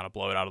going to kind of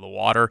blow it out of the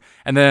water.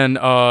 And then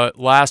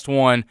last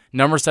one,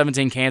 number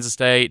 17 Kansas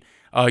State.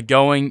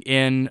 Going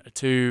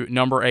into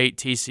number 8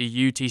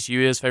 TCU.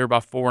 TCU is favored by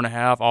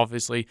 4.5.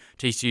 Obviously,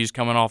 TCU's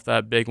coming off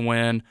that big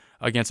win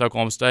against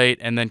Oklahoma State,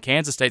 and then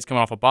Kansas State's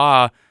coming off a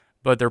bye.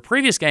 But their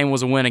previous game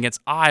was a win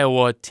against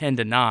Iowa,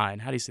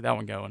 10-9. How do you see that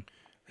one going?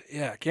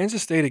 Yeah,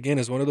 Kansas State again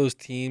is one of those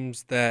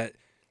teams that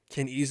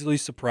can easily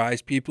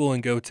surprise people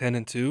and go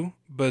 10-2,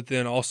 but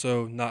then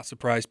also not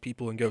surprise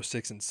people and go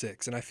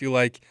 6-6. And I feel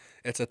like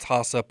it's a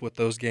toss-up with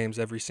those games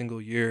every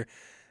single year.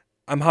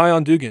 I'm high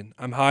on Dugan.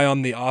 I'm high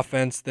on the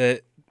offense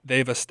that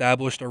they've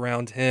established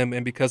around him,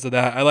 and because of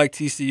that, I like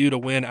TCU to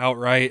win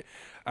outright.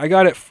 I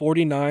got it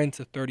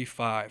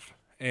 49-35,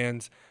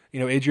 and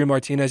Adrian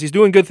Martinez, he's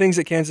doing good things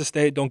at Kansas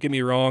State. Don't get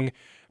me wrong,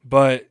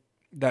 but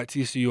that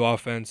TCU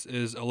offense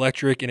is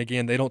electric, and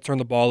again, they don't turn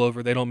the ball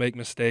over, they don't make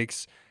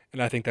mistakes,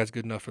 and I think that's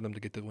good enough for them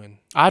to get the win.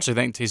 I actually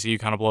think TCU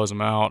kind of blows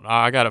them out.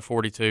 I got it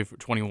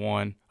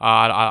 42-21.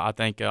 I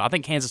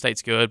think Kansas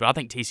State's good, but I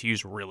think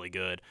TCU's really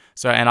good.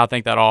 So, and I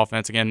think that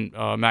offense again,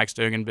 Max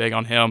Duggan, big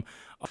on him.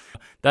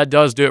 That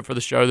does do it for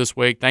the show this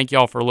week. Thank you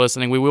all for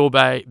listening. We will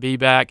be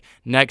back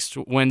next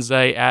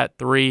Wednesday at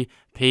 3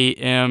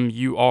 p.m.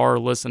 You are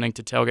listening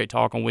to Tailgate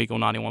Talk on Weagle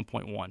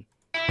 91.1.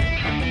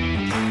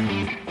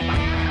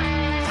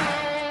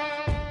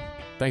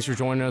 Thanks for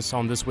joining us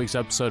on this week's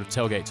episode of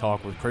Tailgate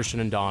Talk with Christian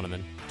and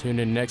Donovan. Tune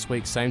in next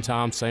week, same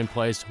time, same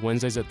place,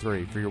 Wednesdays at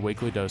 3 for your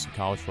weekly dose of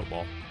college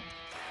football.